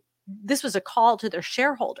 because this was a call to their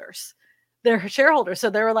shareholders. So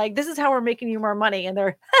they were like, this is how we're making you more money. And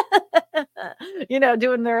they're,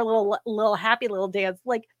 doing their little happy little dance.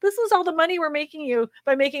 Like, this is all the money we're making you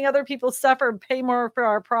by making other people suffer and pay more for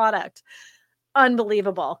our product.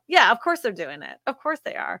 Unbelievable. Yeah, of course they're doing it. Of course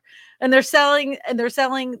they are. And they're selling,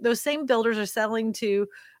 those same builders are selling to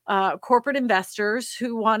corporate investors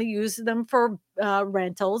who want to use them for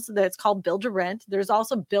rentals. That's called build to rent. There's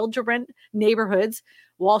also build to rent neighborhoods.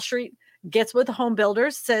 Wall Street gets with home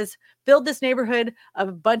builders, says, build this neighborhood of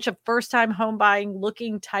a bunch of first time home buying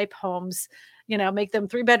looking type homes, make them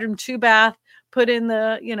 3-bedroom, 2-bath, put in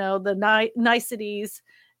the niceties,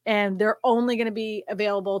 and they're only going to be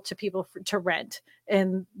available to people to rent.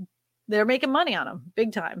 And they're making money on them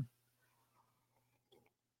big time.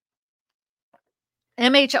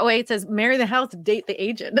 MH08 says, marry the house, date the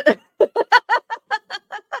agent.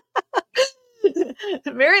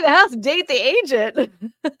 Marry the house, date the agent.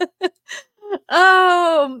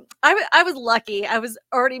 Oh, I was lucky. I was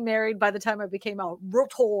already married by the time I became a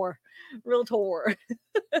realtor. I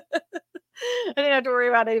didn't have to worry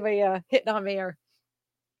about anybody hitting on me or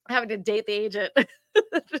having to date the agent.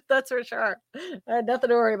 That's for sure. I had nothing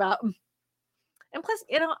to worry about. And plus,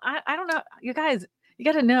 I don't know. You guys, you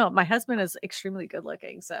got to know, my husband is extremely good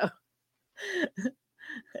looking. So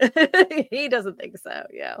he doesn't think so.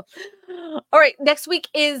 Yeah. All right. Next week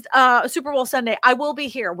is Super Bowl Sunday. I will be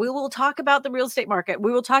here. We will talk about the real estate market.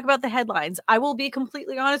 We will talk about the headlines. I will be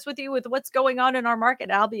completely honest with you with what's going on in our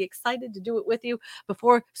market. I'll be excited to do it with you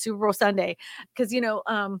before Super Bowl Sunday. Because,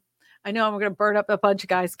 I know I'm going to burn up a bunch of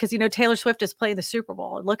guys because, Taylor Swift is playing the Super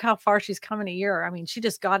Bowl. And look how far she's come in a year. I mean, she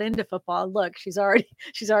just got into football. Look, she's already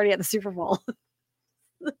at the Super Bowl.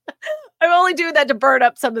 I'm only doing that to burn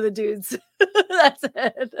up some of the dudes. That's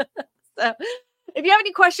it. So if you have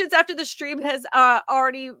any questions after the stream has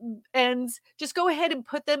already ends, just go ahead and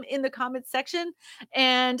put them in the comments section.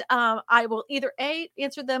 And I will either A,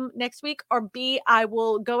 answer them next week, or B, I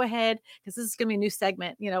will go ahead, because this is going to be a new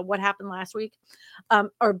segment, what happened last week.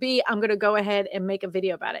 Or B, I'm going to go ahead and make a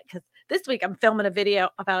video about it, because this week I'm filming a video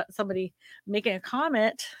about somebody making a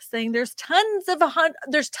comment saying there's tons of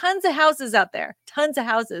houses out there, tons of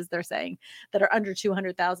houses, they're saying, that are under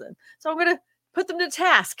 200,000. So I'm going to put them to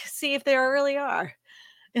task, see if they really are.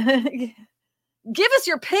 Give us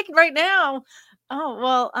your pick right now.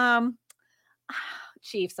 Oh, well,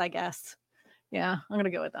 Chiefs, I guess. Yeah, I'm going to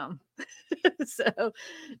go with them. So,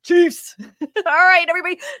 Chiefs. All right,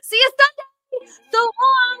 everybody. See you Sunday. So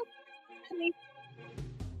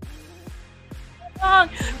long.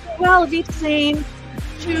 Well, be sane.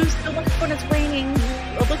 shoes. Don't look when it's raining.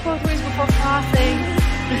 Look both ways before crossing.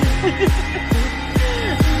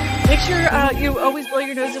 Make sure you always blow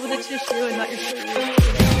your nose in with a tissue and not your shoes.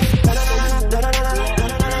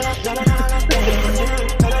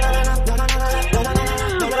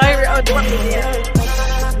 Do what we did.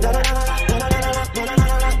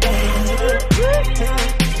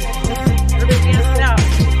 Everybody dance it out.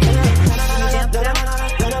 Can you dance it out?